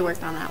totally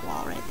worked on that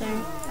wall right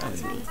there. That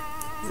was me.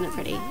 Isn't it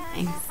pretty?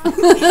 Thanks.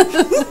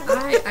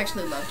 I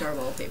actually loved our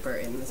wallpaper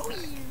in this pack.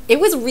 It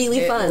was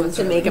really fun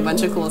to make a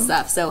bunch of cool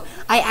stuff. So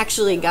I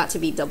actually got to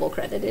be double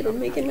credited in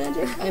Makin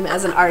Magic. I'm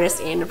as an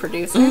artist and a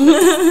producer.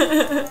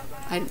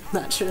 I'm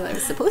not sure that I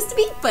was supposed to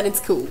be, but it's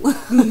cool.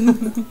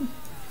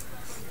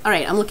 All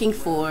right, I'm looking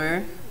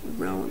for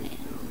Ronan.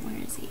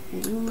 Where is he?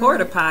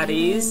 Porta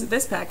potties.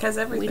 This pack has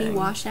everything. Witty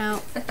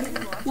washout.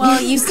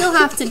 Well, you still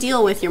have to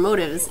deal with your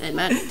motives at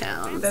Magic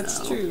Town. That's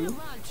true.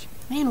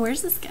 Man,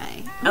 where's this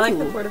guy? I like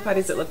the porta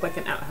potties that look like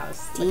an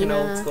outhouse, like an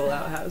old school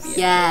outhouse.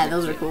 Yeah,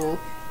 those are cool.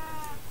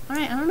 All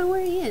right, I don't know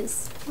where he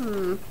is.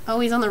 Oh,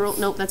 he's on the roll.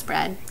 Nope, that's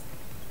Brad.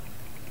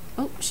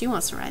 Oh, she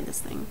wants to ride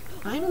this thing.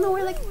 I don't know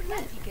where that can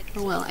get.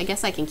 Oh well, I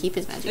guess I can keep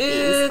his magic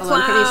beans. Although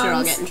I'm pretty sure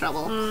I'll get in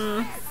trouble.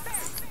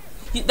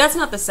 That's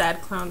not the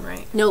sad clown,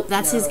 right? Nope,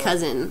 that's his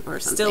cousin or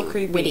something. Still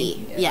creepy.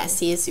 Witty. Yeah. Yes,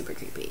 he is super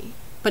creepy.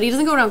 But he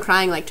doesn't go around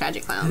crying like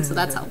Tragic Clown, so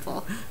that's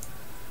helpful.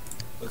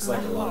 Looks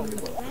like a lot of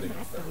people are putting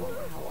off their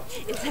work to watch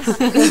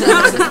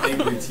it.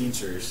 Angry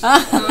teachers.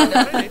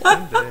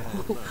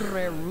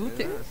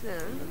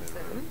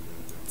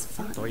 It's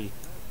fun.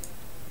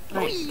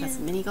 Alright, got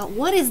some mini golf.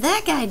 What is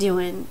that guy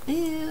doing?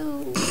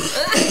 Ew.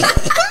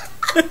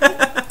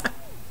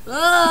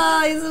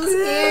 Oh, he's so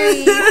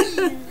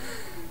scary.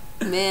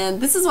 Man,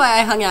 this is why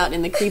I hung out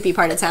in the creepy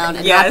part of town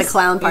and not the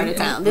clown part of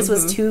town. This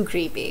was too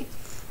creepy.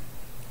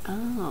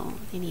 Oh,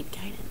 they need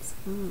guidance.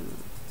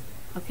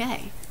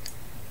 Okay.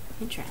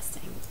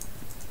 Interesting.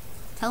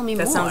 Tell me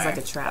more. That sounds like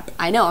a trap.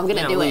 I know, I'm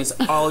gonna do lose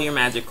it. all your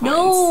magic coins.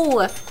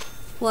 No!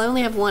 Well, I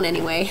only have one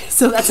anyway,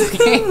 so that's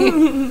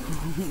okay.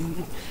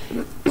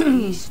 I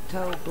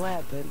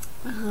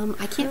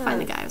can't find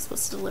the guy I was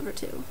supposed to deliver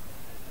to.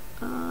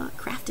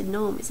 Crafted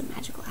gnome is a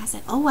magical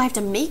asset. Oh, I have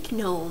to make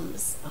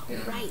gnomes. Oh,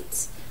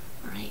 right.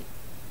 Alright.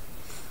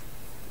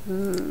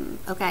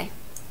 Okay.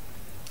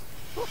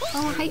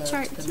 Oh, height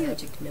chart. The Cute.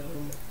 magic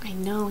gnome. I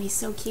know, he's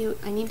so cute.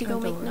 I need to go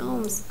make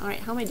gnomes. Alright,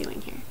 how am I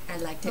doing here? I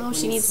liked it. Oh, when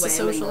she you needs to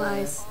swam in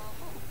socialize.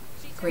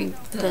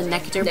 the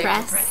nectar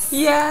press.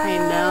 Yeah. I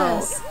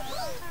know.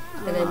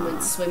 And then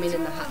went swimming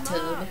in the hot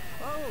tub.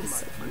 It's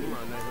so funny.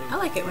 I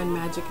like it when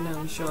magic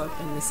gnomes show up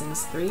in The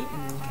Sims 3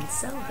 and you can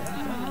sell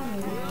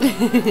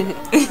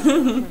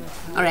them.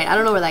 Alright, I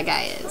don't know where that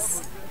guy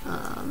is.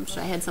 Should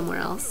I head somewhere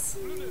else?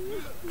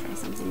 Try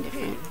something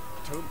different.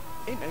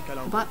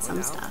 I bought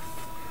some stuff.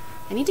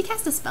 I need to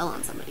cast a spell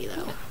on somebody,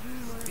 though.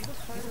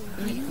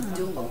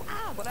 Duel.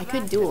 I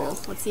could duel.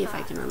 Let's see if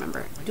I can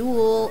remember.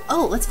 Duel.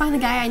 Oh, let's find the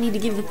guy I need to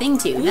give the thing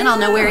to. Then I'll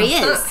know where he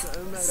is.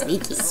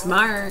 Sneaky.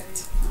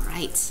 Smart.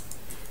 Right.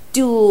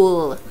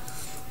 Duel.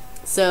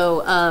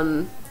 So,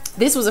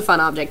 this was a fun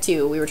object,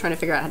 too. We were trying to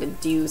figure out how to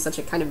do such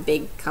a kind of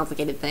big,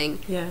 complicated thing.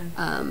 Yeah.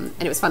 And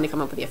it was fun to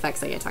come up with the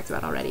effects like I talked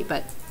about already,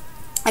 but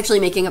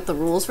actually making up the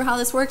rules for how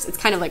this works, it's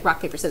kind of like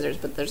rock, paper, scissors,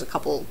 but there's a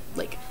couple,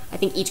 like, I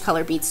think each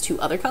color beats 2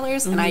 other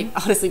colors, and I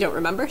honestly don't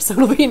remember, so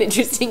it'll be an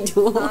interesting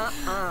duel.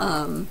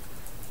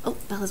 Oh,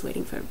 Bella's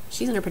waiting for him.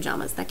 She's in her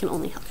pajamas. That can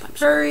only help, I'm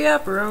sure. Hurry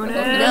up,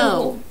 Ronan.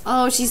 No.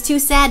 Oh, she's too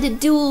sad to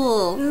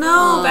duel.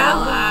 No,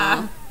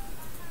 Bella.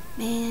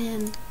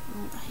 Man.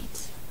 All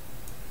right.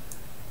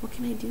 What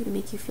can I do to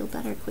make you feel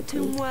better quickly?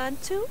 We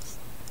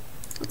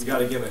got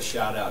to give a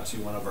shout out to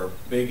one of our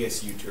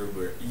biggest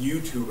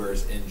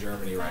YouTubers in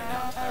Germany right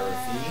now, Tyra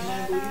Feen,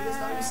 I believe is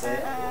how you say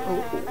it.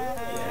 Oh.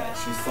 Yeah,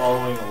 she's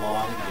following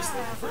along and just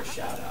looking for a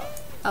shout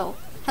out. Oh.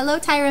 Hello,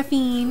 Tyra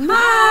Feen.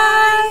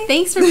 Hi.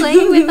 Thanks for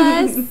playing with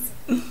us.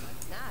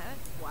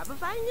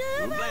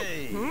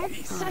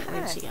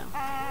 Where'd she go?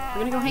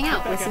 We're gonna go hang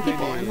out with some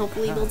people and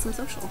hopefully build some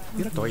social.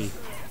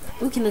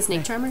 Ooh, can the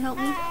snake charmer help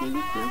me? Maybe?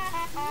 No?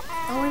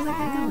 Oh, where's that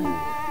guy going?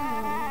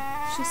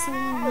 Oh, she's so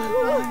lonely.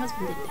 Oh, her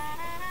husband did die.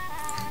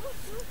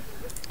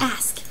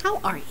 Ask, how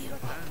are you?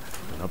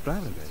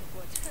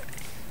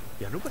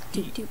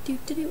 Do.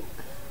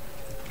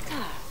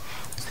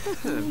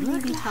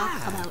 Maybe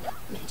talk about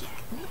magic.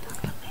 Talk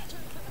about magic.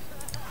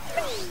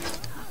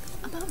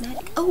 about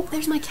magic? Oh,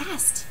 there's my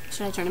cast.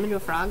 Should I turn him into a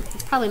frog?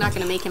 It's probably not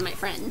going to make him my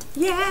friend.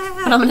 Yeah.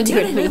 But I'm going to do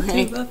it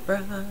anyway. Oh,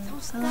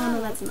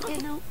 no, that's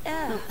annoying. No,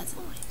 that's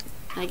annoying.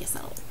 I guess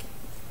that'll work.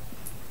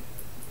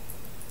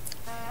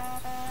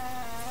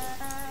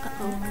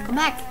 Uh-oh. Come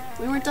back.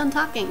 We weren't done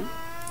talking.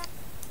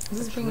 This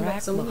is bringing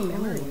back so many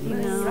memories.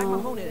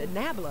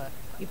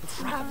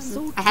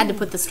 I had to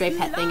put the stray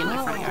pet thing in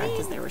my front yard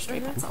because there were stray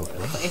pets all over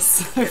the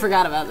place. I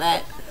forgot about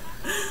that.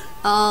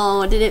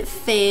 Oh, did it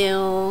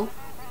fail?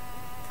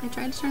 I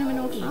tried to turn him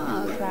into a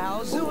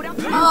frog.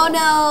 Oh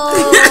no!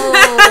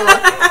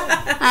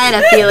 I had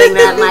a feeling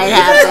that might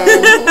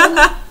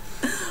happen.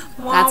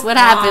 That's what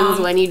happens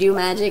when you do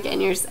magic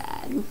and you're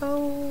sad.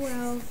 Oh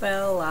well,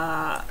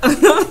 fella.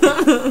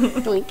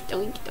 Doink,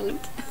 doink, doink.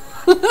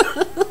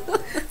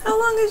 How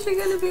long is she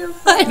gonna be a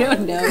frog? I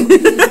don't know,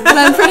 but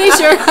I'm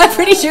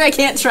pretty sure I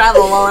can't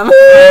travel while I'm.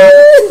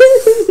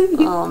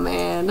 Oh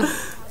man,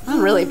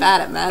 I'm really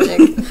bad at magic.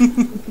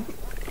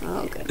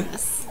 Oh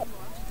goodness.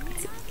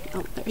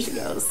 Oh, there she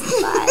goes.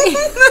 Bye.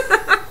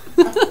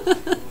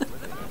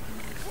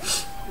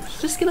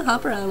 Just gonna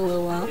hop around a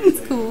little while. It's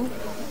cool.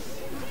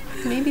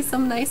 Maybe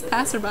some nice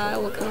passerby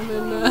will come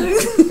and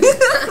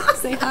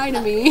say hi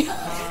to me.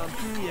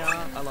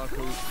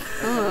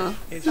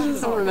 I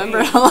don't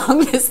remember how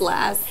long this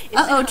lasts.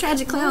 Uh-oh,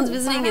 Tragic Clown's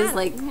visiting his,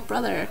 like,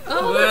 brother.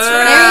 Oh, that's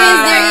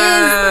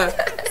right.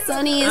 There he is.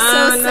 Sunny is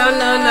so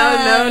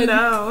sad.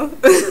 No.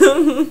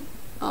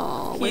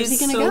 Oh, where's he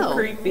He's gonna so go?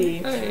 creepy.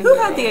 Who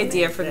had the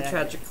idea for the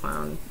Tragic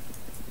Clown?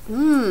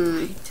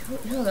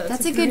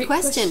 That's a good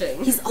question.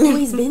 He's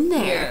always been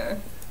there.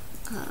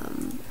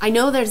 I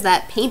know there's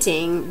that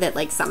painting that,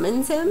 like,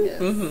 summons him.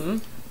 Mm-hmm.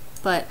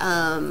 But,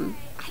 I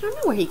don't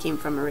know where he came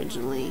from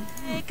originally.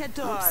 Oh,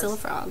 I'm still a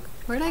frog.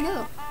 Where'd I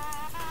go?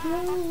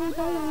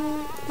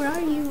 Hello. Where are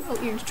you? Oh,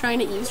 you're trying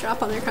to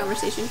eavesdrop on their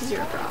conversation because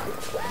you're a frog.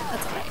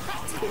 That's alright.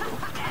 That's cool.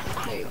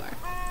 There you are.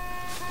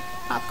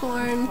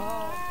 Popcorn.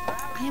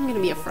 I am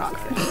gonna be a frog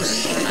for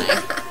sure.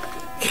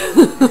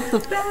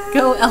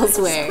 Go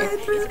elsewhere.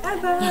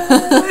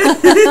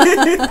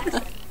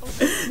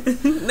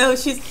 No,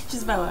 she's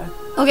Bella.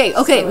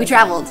 Okay, we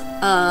traveled.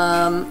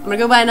 I'm gonna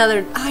go buy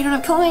another. Oh, I don't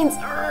have coins.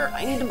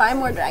 I need to buy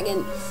more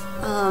dragon.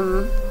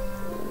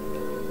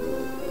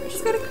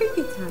 She's got a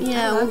creepy town.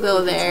 Yeah, we'll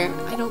go there.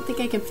 I don't think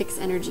I can fix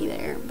energy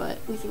there, but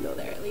we can go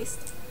there at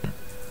least.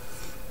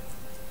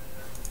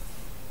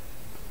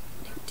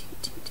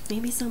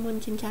 Maybe someone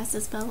can cast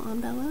a spell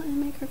on Bella and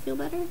make her feel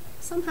better?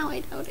 Somehow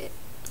I doubt it.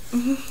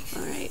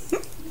 Alright.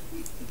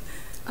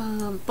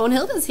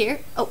 Bonehilda's here.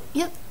 Oh,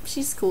 yep,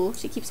 she's cool.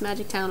 She keeps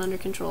Magic Town under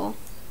control.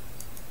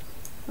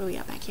 What do we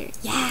got back here?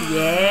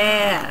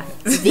 Yeah!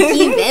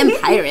 Vicky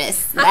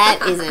Vampirus.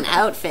 That is an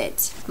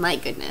outfit. My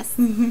goodness.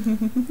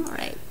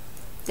 Alright.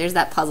 There's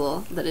that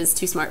puzzle that is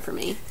too smart for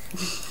me.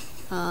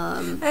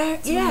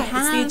 It's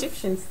the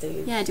Egyptian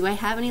stage. Yeah, do I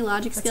have any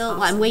logic skill? Awesome.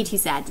 Well, I'm way too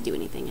sad to do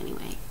anything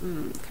anyway.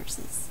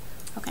 Curses.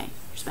 Okay,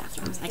 there's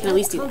bathrooms. I can at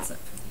least do that.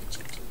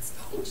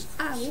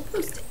 I will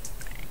post it.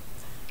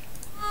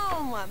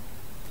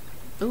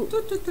 Ooh.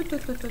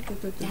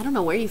 Yeah, I don't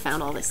know where you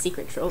found all this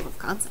secret trove of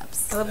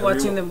concepts. I love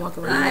watching them walk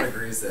around. Everyone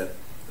agrees that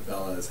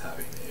Bella is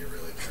having a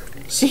really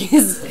terrible day. She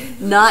is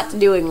not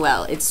doing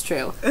well, it's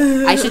true.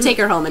 I should take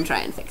her home and try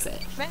and fix it.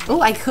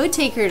 Oh, I could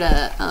take her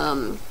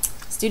to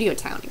Studio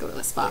Town to go to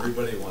the spa.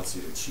 Everybody wants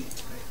you to cheat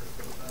to make her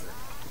feel better.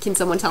 Can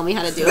someone tell me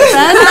how to do it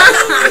then?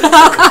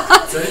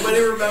 Does anybody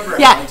remember?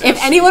 Yeah, if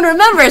anyone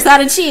remembers how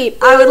to cheat,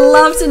 I would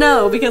love to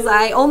know because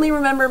I only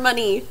remember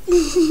money.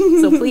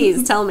 So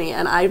please tell me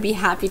and I'd be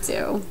happy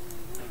to.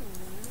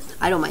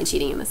 I don't mind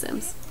cheating in The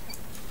Sims.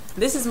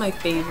 This is my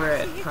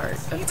favorite part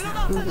of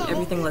town.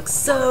 Everything looks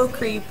so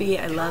creepy.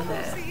 I love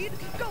it.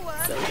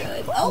 So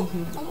good. Oh,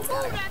 almost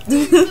got her.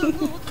 There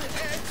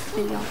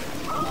you go.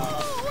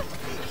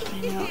 I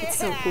know, it's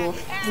so cool.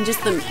 And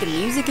just the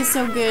music is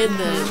so good,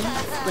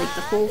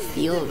 the whole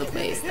feel of the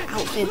place, the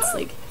outfits,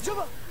 like,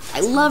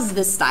 I loved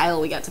the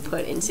style we got to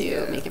put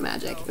into Makin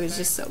Magic. It was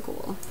just so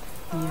cool.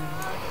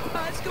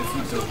 If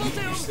you delete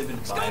your Sim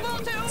and Vibe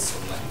mode and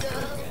select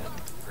her again,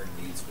 her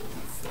needs will be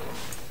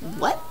filled.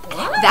 What?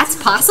 That's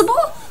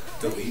possible?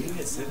 Deleting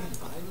a Sim and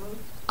Vibe mode?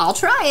 I'll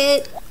try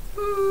it.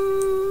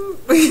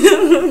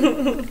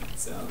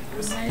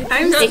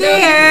 I'm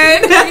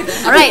scared.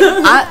 Alright,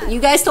 you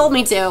guys told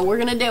me to. We're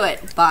gonna do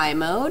it. Buy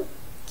mode.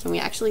 Can we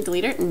actually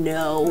delete her?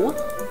 No.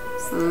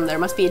 There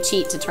must be a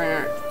cheat to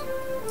turn her.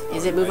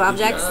 Is it move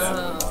objects?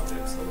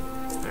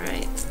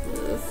 Alright.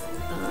 Move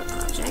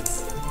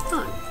objects.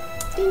 On.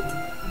 Ding.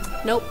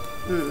 Nope.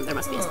 There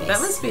must be a space. That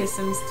must be a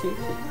Sims 2.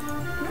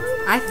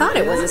 I thought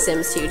it was a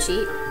Sims 2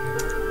 cheat.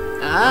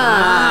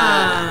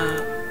 Ah.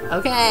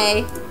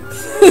 Okay.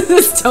 This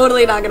is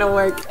totally not gonna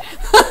work.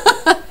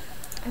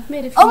 I've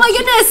made a few oh my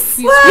goodness!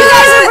 You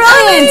guys are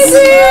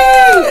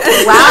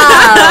brilliant!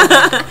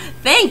 Wow.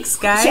 Thanks,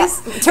 guys. Yeah.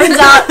 Turns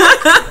out,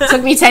 it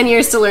took me 10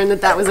 years to learn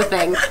that that was a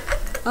thing.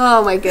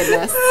 Oh my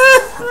goodness.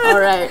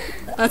 Alright.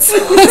 That's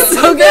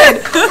so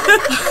good.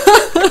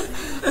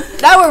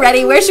 Now we're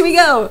ready. Where should we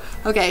go?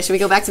 Okay, should we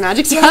go back to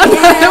Magic Town?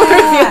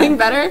 We're feeling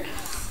better?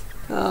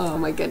 Oh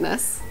my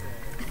goodness.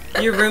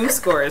 Your room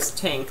score is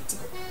tanked.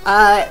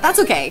 That's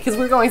okay, because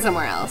we're going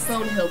somewhere else.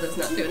 Phone Hilda's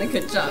not doing a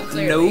good job,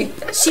 clearly.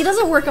 Nope. She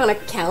doesn't work on a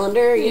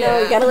calendar, you know?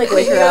 Yeah. You gotta like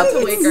wake her You up. have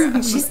to wake her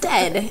up. She's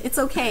dead. It's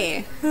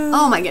okay.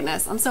 Oh my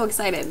goodness, I'm so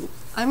excited.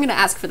 I'm gonna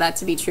ask for that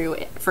to be true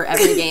for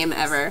every game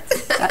ever.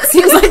 That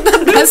seems like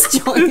the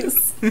best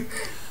choice.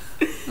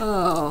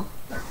 Oh.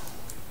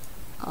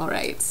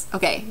 Alright.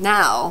 Okay,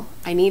 now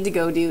I need to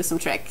go do some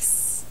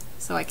tricks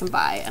so I can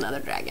buy another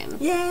dragon.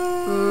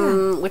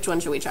 Yeah. Which one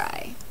should we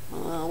try?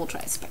 We'll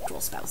try Spectral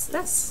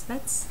Spouses.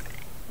 That's.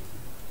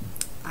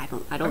 I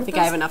don't Aren't think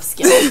I have those- enough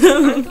skill.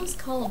 Aren't those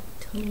called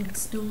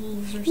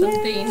toadstools or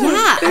something?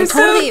 Yeah, They're I so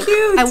totally.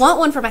 cute. I want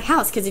one for my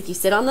house because if you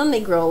sit on them, they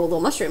grow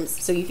little mushrooms,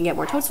 so you can get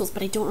more toadstools.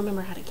 But I don't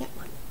remember how to get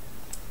one.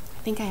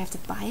 I think I have to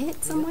buy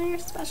it somewhere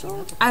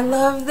special. I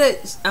love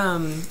that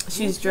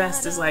she's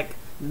dressed as like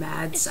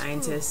mad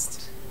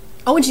scientist.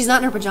 Oh, and she's not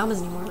in her pajamas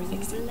anymore. We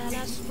fixed it.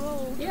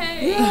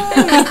 Yay!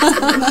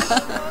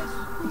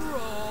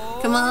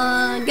 Come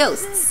on,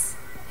 ghosts.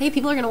 Hey,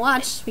 people are gonna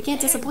watch. We can't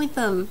disappoint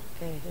them.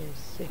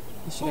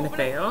 Is she gonna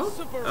fail?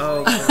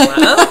 Oh,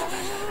 well.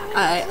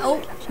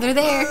 Oh, they're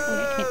there.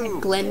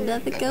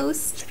 Glenda the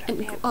ghost.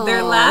 And, oh,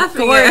 They're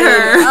laughing Gordon. at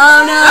her.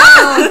 Oh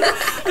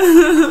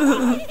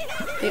no!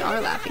 They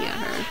are laughing at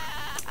her.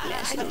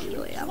 Yeah, she doesn't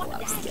really have a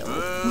lot of skill.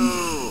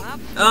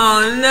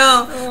 Oh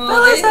no.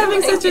 Bella's I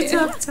having like such a it.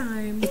 tough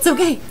time. It's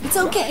okay. It's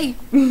okay.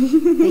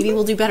 Maybe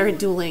we'll do better at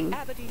dueling.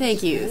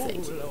 Thank you.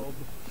 Thank you.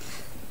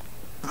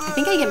 I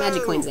think I get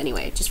magic coins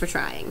anyway, just for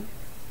trying.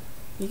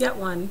 You got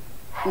one.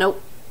 Nope.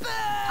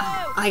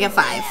 Oh, I got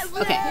 5.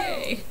 Okay.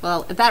 Yay.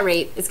 Well, at that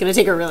rate, it's going to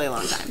take a really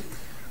long time.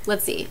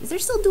 Let's see. Is there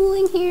still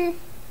dueling here?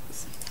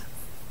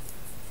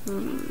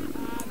 Everyone's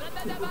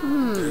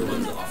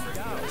offering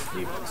you guys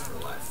V-Bucks for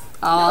life.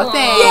 Oh,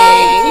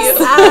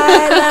 thanks. I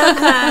love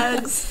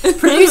hugs.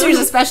 Producers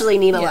especially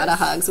need a lot of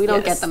Yes. hugs. We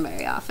don't Yes. get them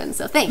very often,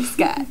 so thanks,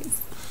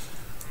 guys.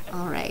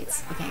 All right.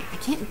 Okay, I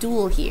can't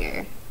duel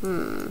here.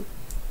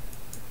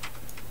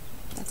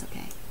 That's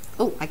okay.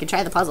 Oh, I could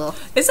try the puzzle.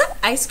 Is that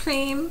ice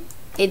cream?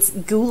 It's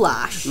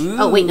goulash.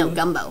 Oh, wait, no,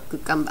 gumbo.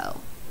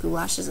 Gumbo.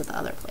 Goulash is at the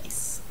other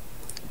place.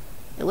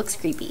 It looks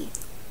creepy.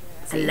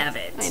 I love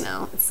it. I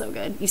know, it's so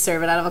good. You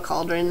serve it out of a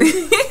cauldron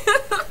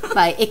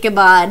by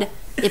Ichabod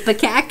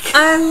Ipecac.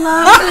 I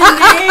love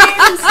the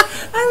names.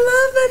 I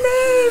love the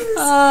names.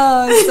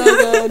 Oh, it's so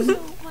good.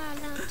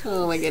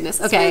 Oh my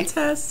goodness. Okay,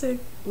 Fantastic.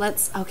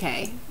 let's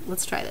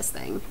try this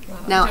thing. Wow,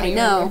 Now don't I even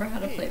know remember how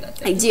to play that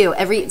I thing. do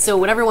so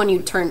whatever one you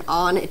turn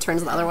on, it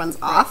turns the other ones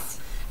off,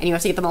 and you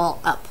have to get them all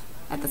up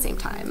at the same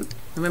time.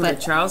 Remember,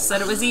 But- Charles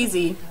said it was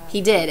easy. He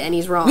did, and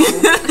he's wrong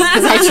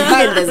because I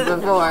tried this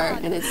before,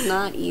 and it's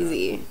not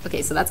easy.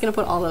 Okay, so that's gonna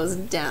put all those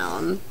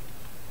down.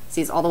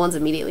 See, it's all the ones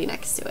immediately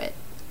next to it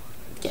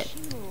get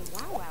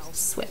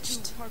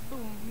switched.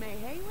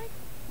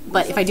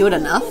 But if I do it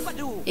enough,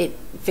 it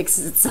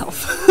fixes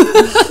itself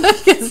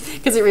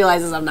because it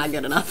realizes I'm not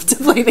good enough to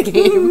play the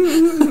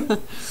game.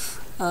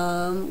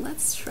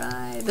 Let's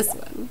try this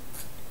one.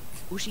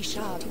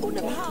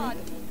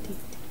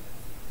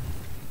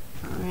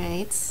 All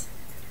right.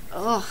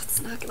 Oh, it's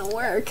not gonna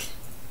work.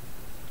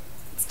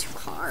 It's too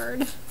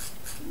hard.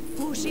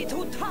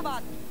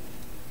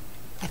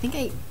 I think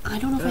I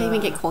don't know if I even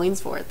get coins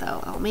for it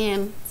though. Oh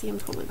man. See, I'm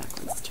totally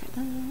backwards. Let's try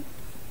that.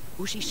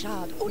 Yes.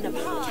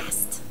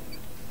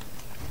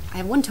 I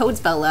have 1 toad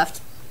spell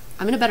left.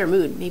 I'm in a better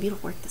mood. Maybe it'll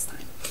work this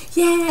time.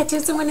 Yeah, turn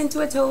someone into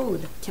a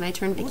toad. Can I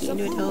turn Vicky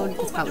into a toad?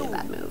 It's probably a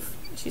bad move.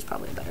 She's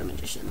probably a better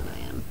magician than I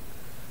am.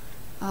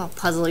 Oh,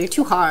 puzzle, you're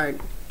too hard.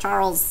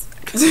 Charles.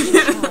 Okay.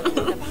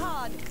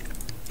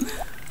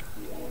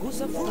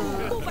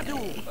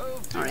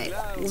 Alright,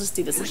 we'll just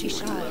do this a few more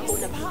times.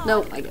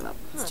 Nope, I give up.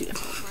 It's too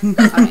difficult.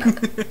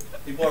 Alright.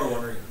 People are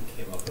wondering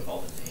who came up with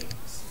all the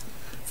names.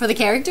 For the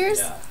characters?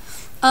 Yeah.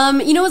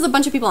 You know, it was a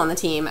bunch of people on the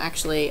team,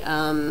 actually.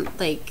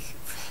 Like,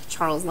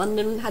 Charles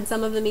London had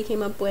some of them he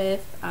came up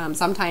with.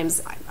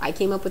 Sometimes I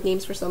came up with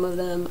names for some of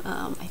them.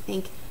 I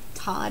think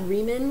Todd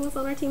Riemann was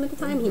on our team at the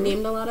time. He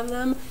named a lot of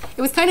them.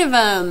 It was kind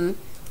of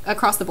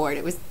across the board.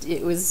 It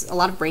was a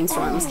lot of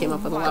brainstorms came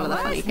up with a lot of the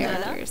funny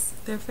characters.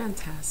 They're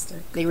fantastic.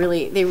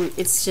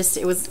 It's just,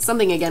 it was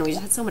something, again, we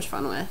just had so much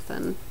fun with.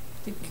 And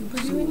Did Cooper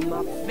do any?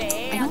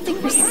 I don't think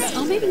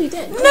oh, maybe you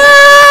did. No!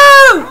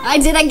 I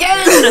did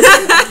again!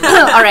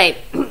 All right.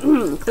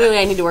 Clearly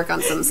I need to work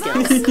on some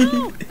skills.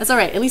 That's all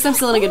right. At least I'm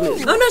still in a good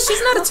mood. Oh no, she's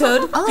not a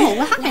toad. Oh,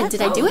 what happened? Did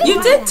I do it? You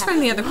did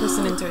turn the other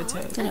person into a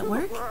toad. Did it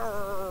work?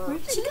 Where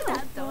did she go?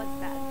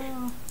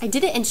 I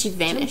did it and she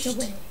vanished.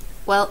 away.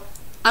 Well,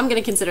 I'm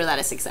going to consider that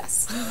a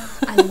success.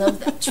 I love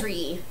that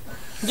tree.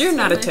 You're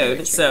not a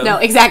toad, so. No,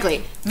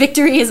 exactly.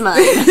 Victory is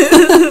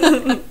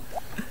mine.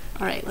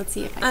 All right, let's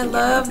see if I can I get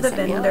love him the to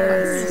send me out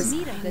vendors.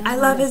 I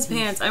love his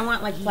pants. I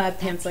want like plaid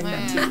pants like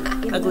that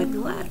too. Ugly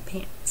plaid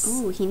pants.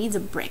 Ooh, he needs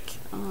a brick.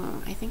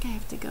 Oh, I think I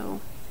have to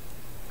go.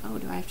 Oh,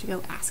 do I have to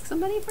go ask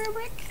somebody for a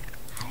brick?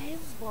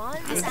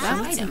 Ask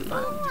that item.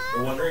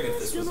 We're wondering if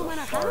this was a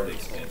hard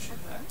expansion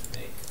pack to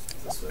make.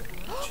 Is this a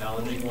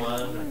challenging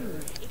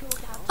one?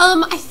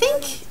 I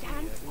think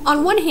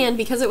on one hand,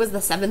 because it was the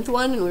 7th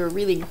one and we were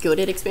really good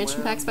at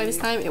expansion packs by this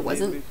time, it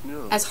wasn't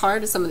as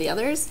hard as some of the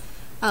others.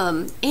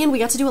 And we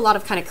got to do a lot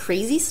of kind of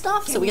crazy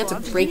stuff, so we got to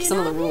break some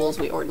of the rules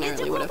we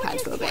ordinarily would have had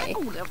to obey.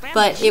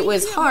 But it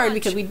was hard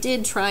because we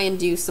did try and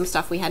do some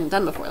stuff we hadn't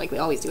done before, like we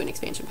always do in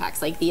expansion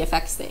packs, like the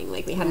effects thing.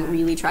 Like we hadn't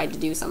really tried to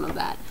do some of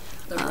that.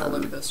 The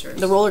roller coasters.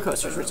 The roller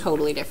coasters were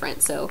totally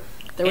different, so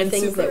there were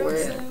things that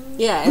were...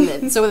 Yeah,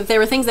 and so there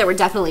were things that were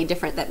definitely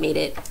different that made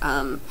it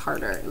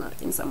harder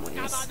in some ways.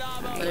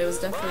 Right. But it was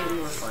definitely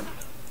more fun.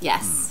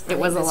 Yes, it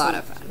was a lot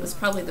of fun. It was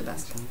probably the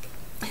best one.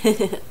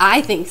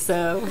 I think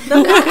so.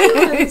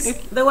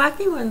 The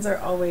wacky ones are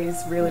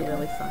always really,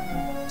 really fun.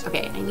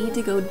 Okay, I need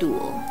to go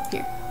duel.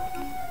 Here.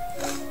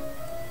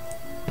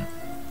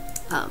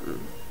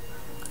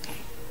 Okay,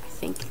 I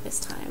think this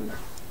time...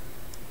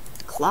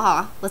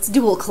 Claw? Let's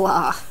duel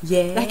Claw.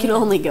 Yeah. That can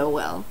only go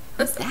well.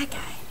 What's that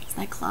guy? Is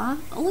that Claw?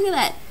 Oh, look at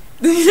that.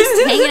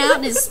 Just hanging out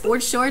in his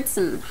sports shorts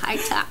and high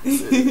tops.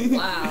 And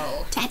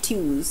Wow.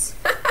 tattoos.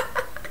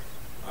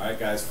 Alright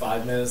guys,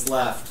 5 minutes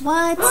left.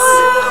 What?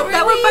 Oh,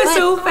 that went by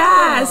so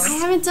fast. I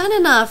haven't done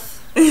enough.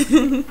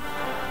 Oh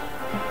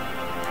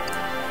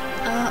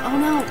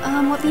no.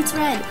 What beats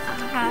red?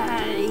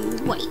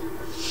 White.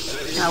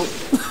 No.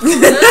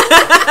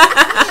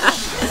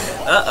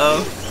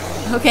 Uh-oh.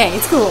 Okay,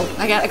 it's cool.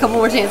 I got a couple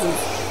more chances.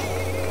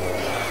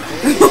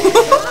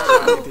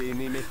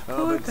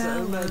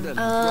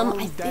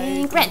 I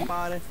think red.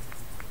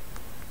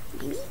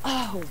 Maybe?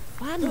 Oh,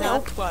 why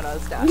not? What are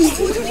you guys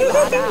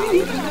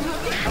into?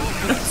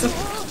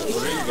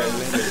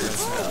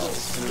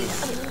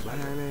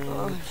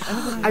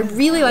 I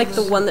really like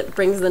the one that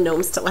brings the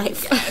gnomes to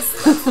life.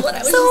 Yes, that's what I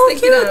was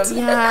just thinking of.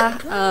 Yeah.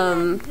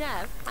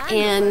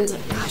 And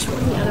gosh, what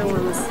were the other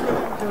ones?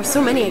 There were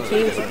so many I can't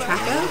even keep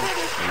track of.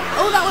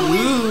 Oh, that one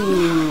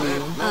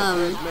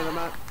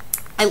went.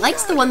 I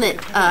liked the one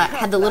that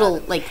had the little,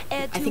 like,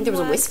 I think there was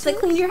a wisp that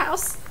cleaned your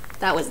house.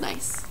 That was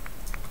nice.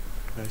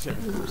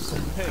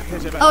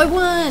 Oh, I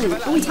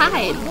won! Oh, we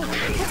tied.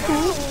 That's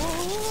cool.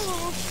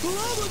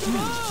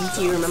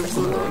 Do you remember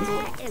some of those?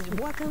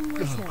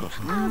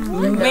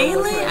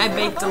 Mainly, I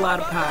baked a lot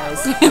of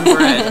pies and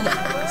bread,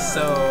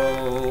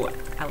 so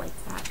I like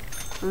that.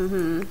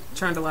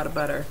 Churned a lot of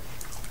butter.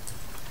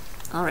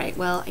 Alright,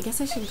 well, I guess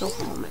I should go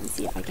home and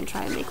see if I can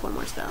try and make one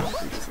more spell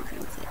and do something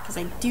with it, because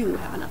I do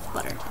have enough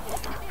butter to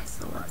make it.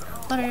 So let's go.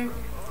 Butter.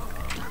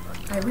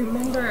 I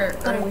remember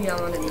early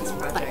on in this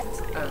project,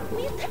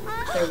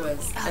 there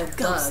was a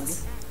bug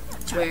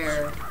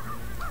where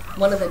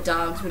one of the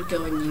dogs would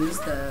go and use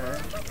the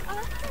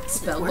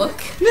spell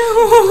book. So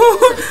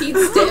he'd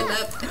stand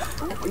up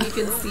and you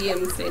could see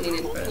him standing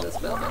in front of the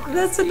spell book.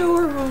 That's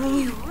adorable.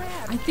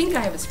 I think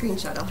I have a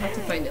screenshot. I'll have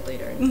to find it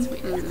later and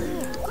tweet it.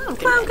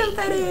 Clown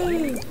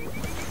confetti!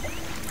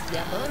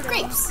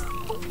 Grapes.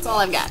 That's all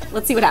I've got.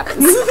 Let's see what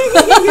happens.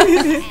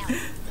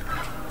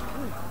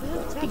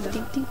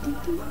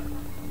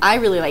 I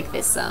really like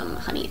this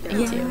honey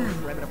thing too.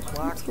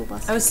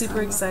 I was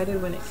super excited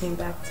when it came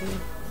back to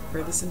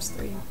for The Sims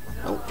 3.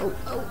 Oh,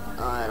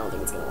 I don't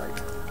think it's gonna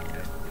work.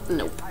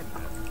 Nope.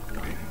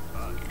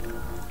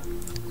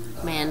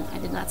 Man, I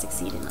did not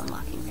succeed in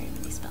unlocking very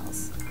many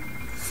spells.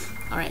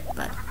 Alright,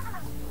 but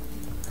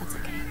that's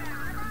okay.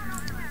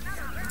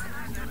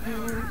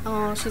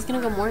 Oh, she's gonna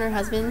go mourn her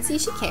husband. See,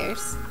 she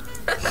cares.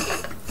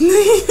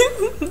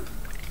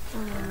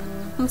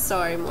 I'm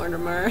sorry,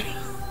 Mortimer.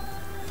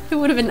 It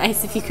would have been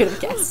nice if you could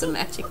have guessed some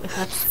magic with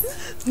us.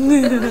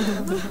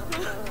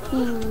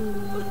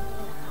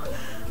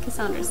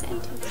 Cassandra's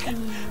sad too.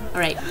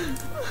 Alright.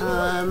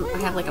 I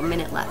have like a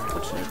minute left.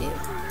 What should I do?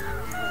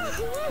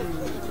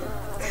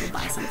 We'll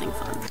buy something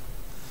fun.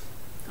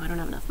 Oh, I don't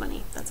have enough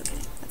money. That's okay.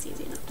 That's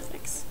easy enough to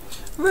fix.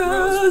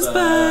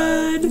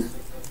 Rosebud!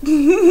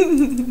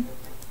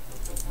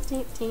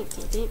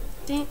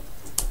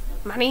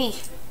 Money!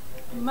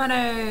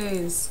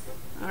 Monies!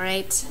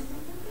 Alright.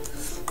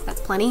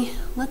 That's plenty.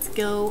 Let's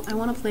go. I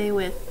want to play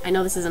with... I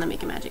know this isn't a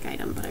Make a Magic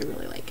item, but I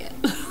really like it.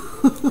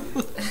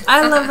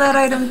 I love that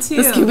item too.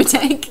 The scuba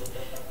tank.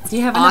 Do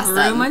you have enough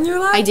room on your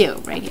lap? I do,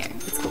 right here.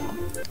 It's cool.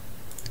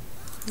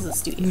 This is a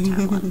Studio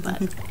Town one,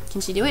 but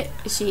can she do it?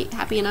 Is she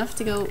happy enough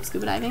to go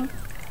scuba diving?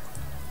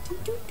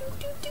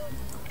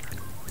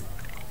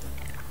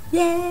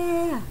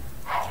 Yeah!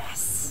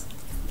 Yes!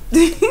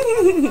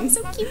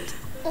 So cute.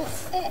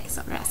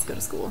 Cassandra has to go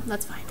to school.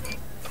 That's fine.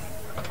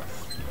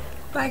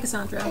 Bye,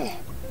 Cassandra.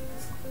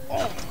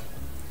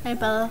 Hi,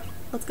 Bella.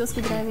 Let's go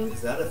scuba diving.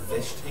 Is that a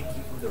fish tank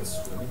you can go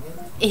swimming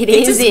in? It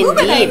is a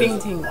scuba diving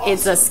indeed. tank.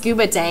 It's a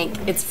scuba tank.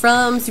 It's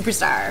from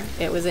Superstar.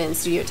 It was in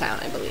Studio Town,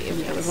 I believe.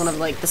 It was one of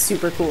like the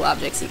super cool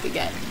objects you could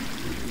get.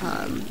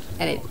 And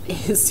it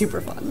is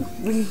super fun.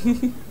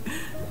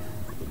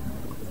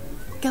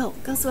 Go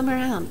swim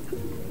around.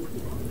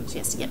 She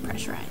has to get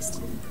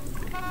pressurized.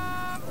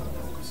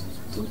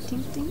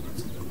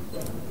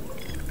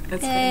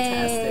 That's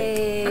fantastic.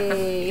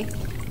 Hey.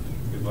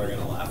 Good People are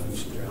gonna laugh if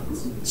she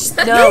drowns.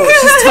 No,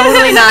 she's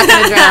totally not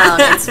gonna drown.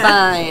 It's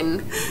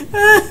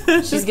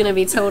fine. She's gonna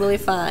be totally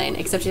fine.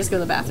 Except she has to go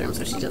to the bathroom,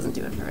 so she doesn't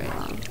do it for very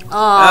long.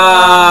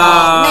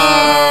 Oh,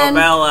 man.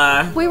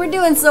 Bella. We were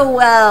doing so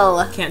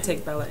well. Can't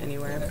take Bella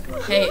anywhere.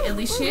 Hey, at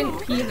least she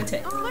didn't pee in the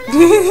tank.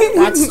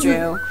 That's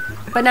true.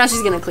 But now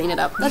she's gonna clean it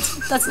up.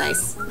 That's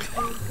nice.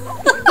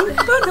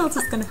 What else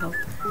is gonna help?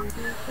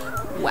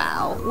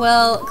 Wow.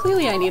 Well,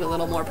 clearly I need a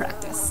little more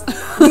practice.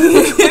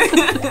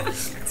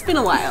 It's been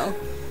a while.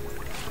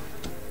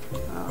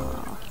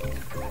 Oh.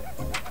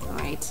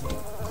 Alright.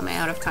 Am I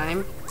out of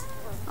time?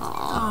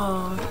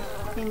 Aw.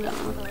 I know.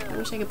 I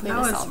wish I could play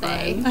That this was all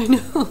day. fun. I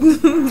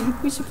know.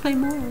 We should play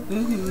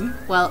more.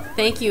 Well,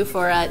 thank you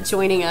for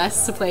joining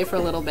us to play for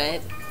a little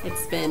bit.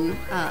 It's been...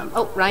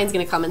 oh, Ryan's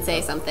going to come and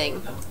say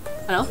something.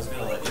 Oh?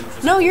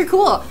 No, you're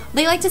cool.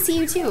 They like to see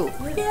you too.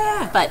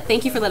 Yeah. But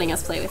thank you for letting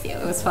us play with you.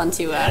 It was fun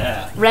to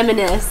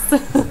reminisce.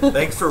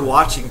 Thanks for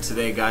watching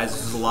today, guys.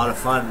 This was a lot of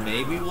fun.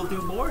 Maybe we'll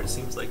do more. It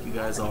seems like you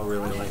guys all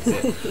really liked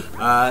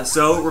it.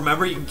 So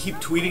remember, you can keep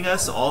tweeting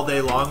us all day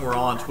long. We're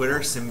all on Twitter.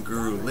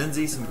 SimGuru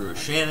Lyndsay, SimGuru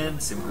Shannon,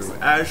 SimGuru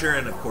Azure,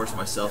 and of course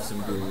myself,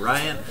 SimGuru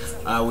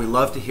Ryan. We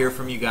love to hear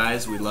from you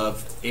guys. We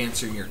love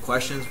answering your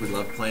questions. We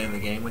love playing the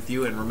game with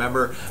you. And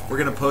remember, we're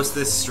going to post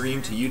this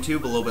stream to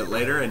YouTube a little bit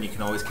later, and you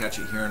can always catch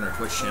it here on our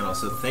Twitch channel.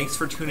 So thanks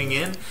for tuning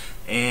in,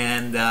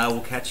 and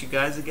we'll catch you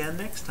guys again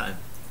next time.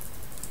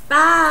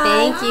 Bye.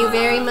 Thank you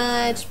very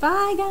much.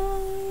 Bye,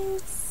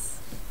 guys.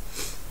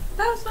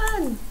 That was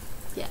fun.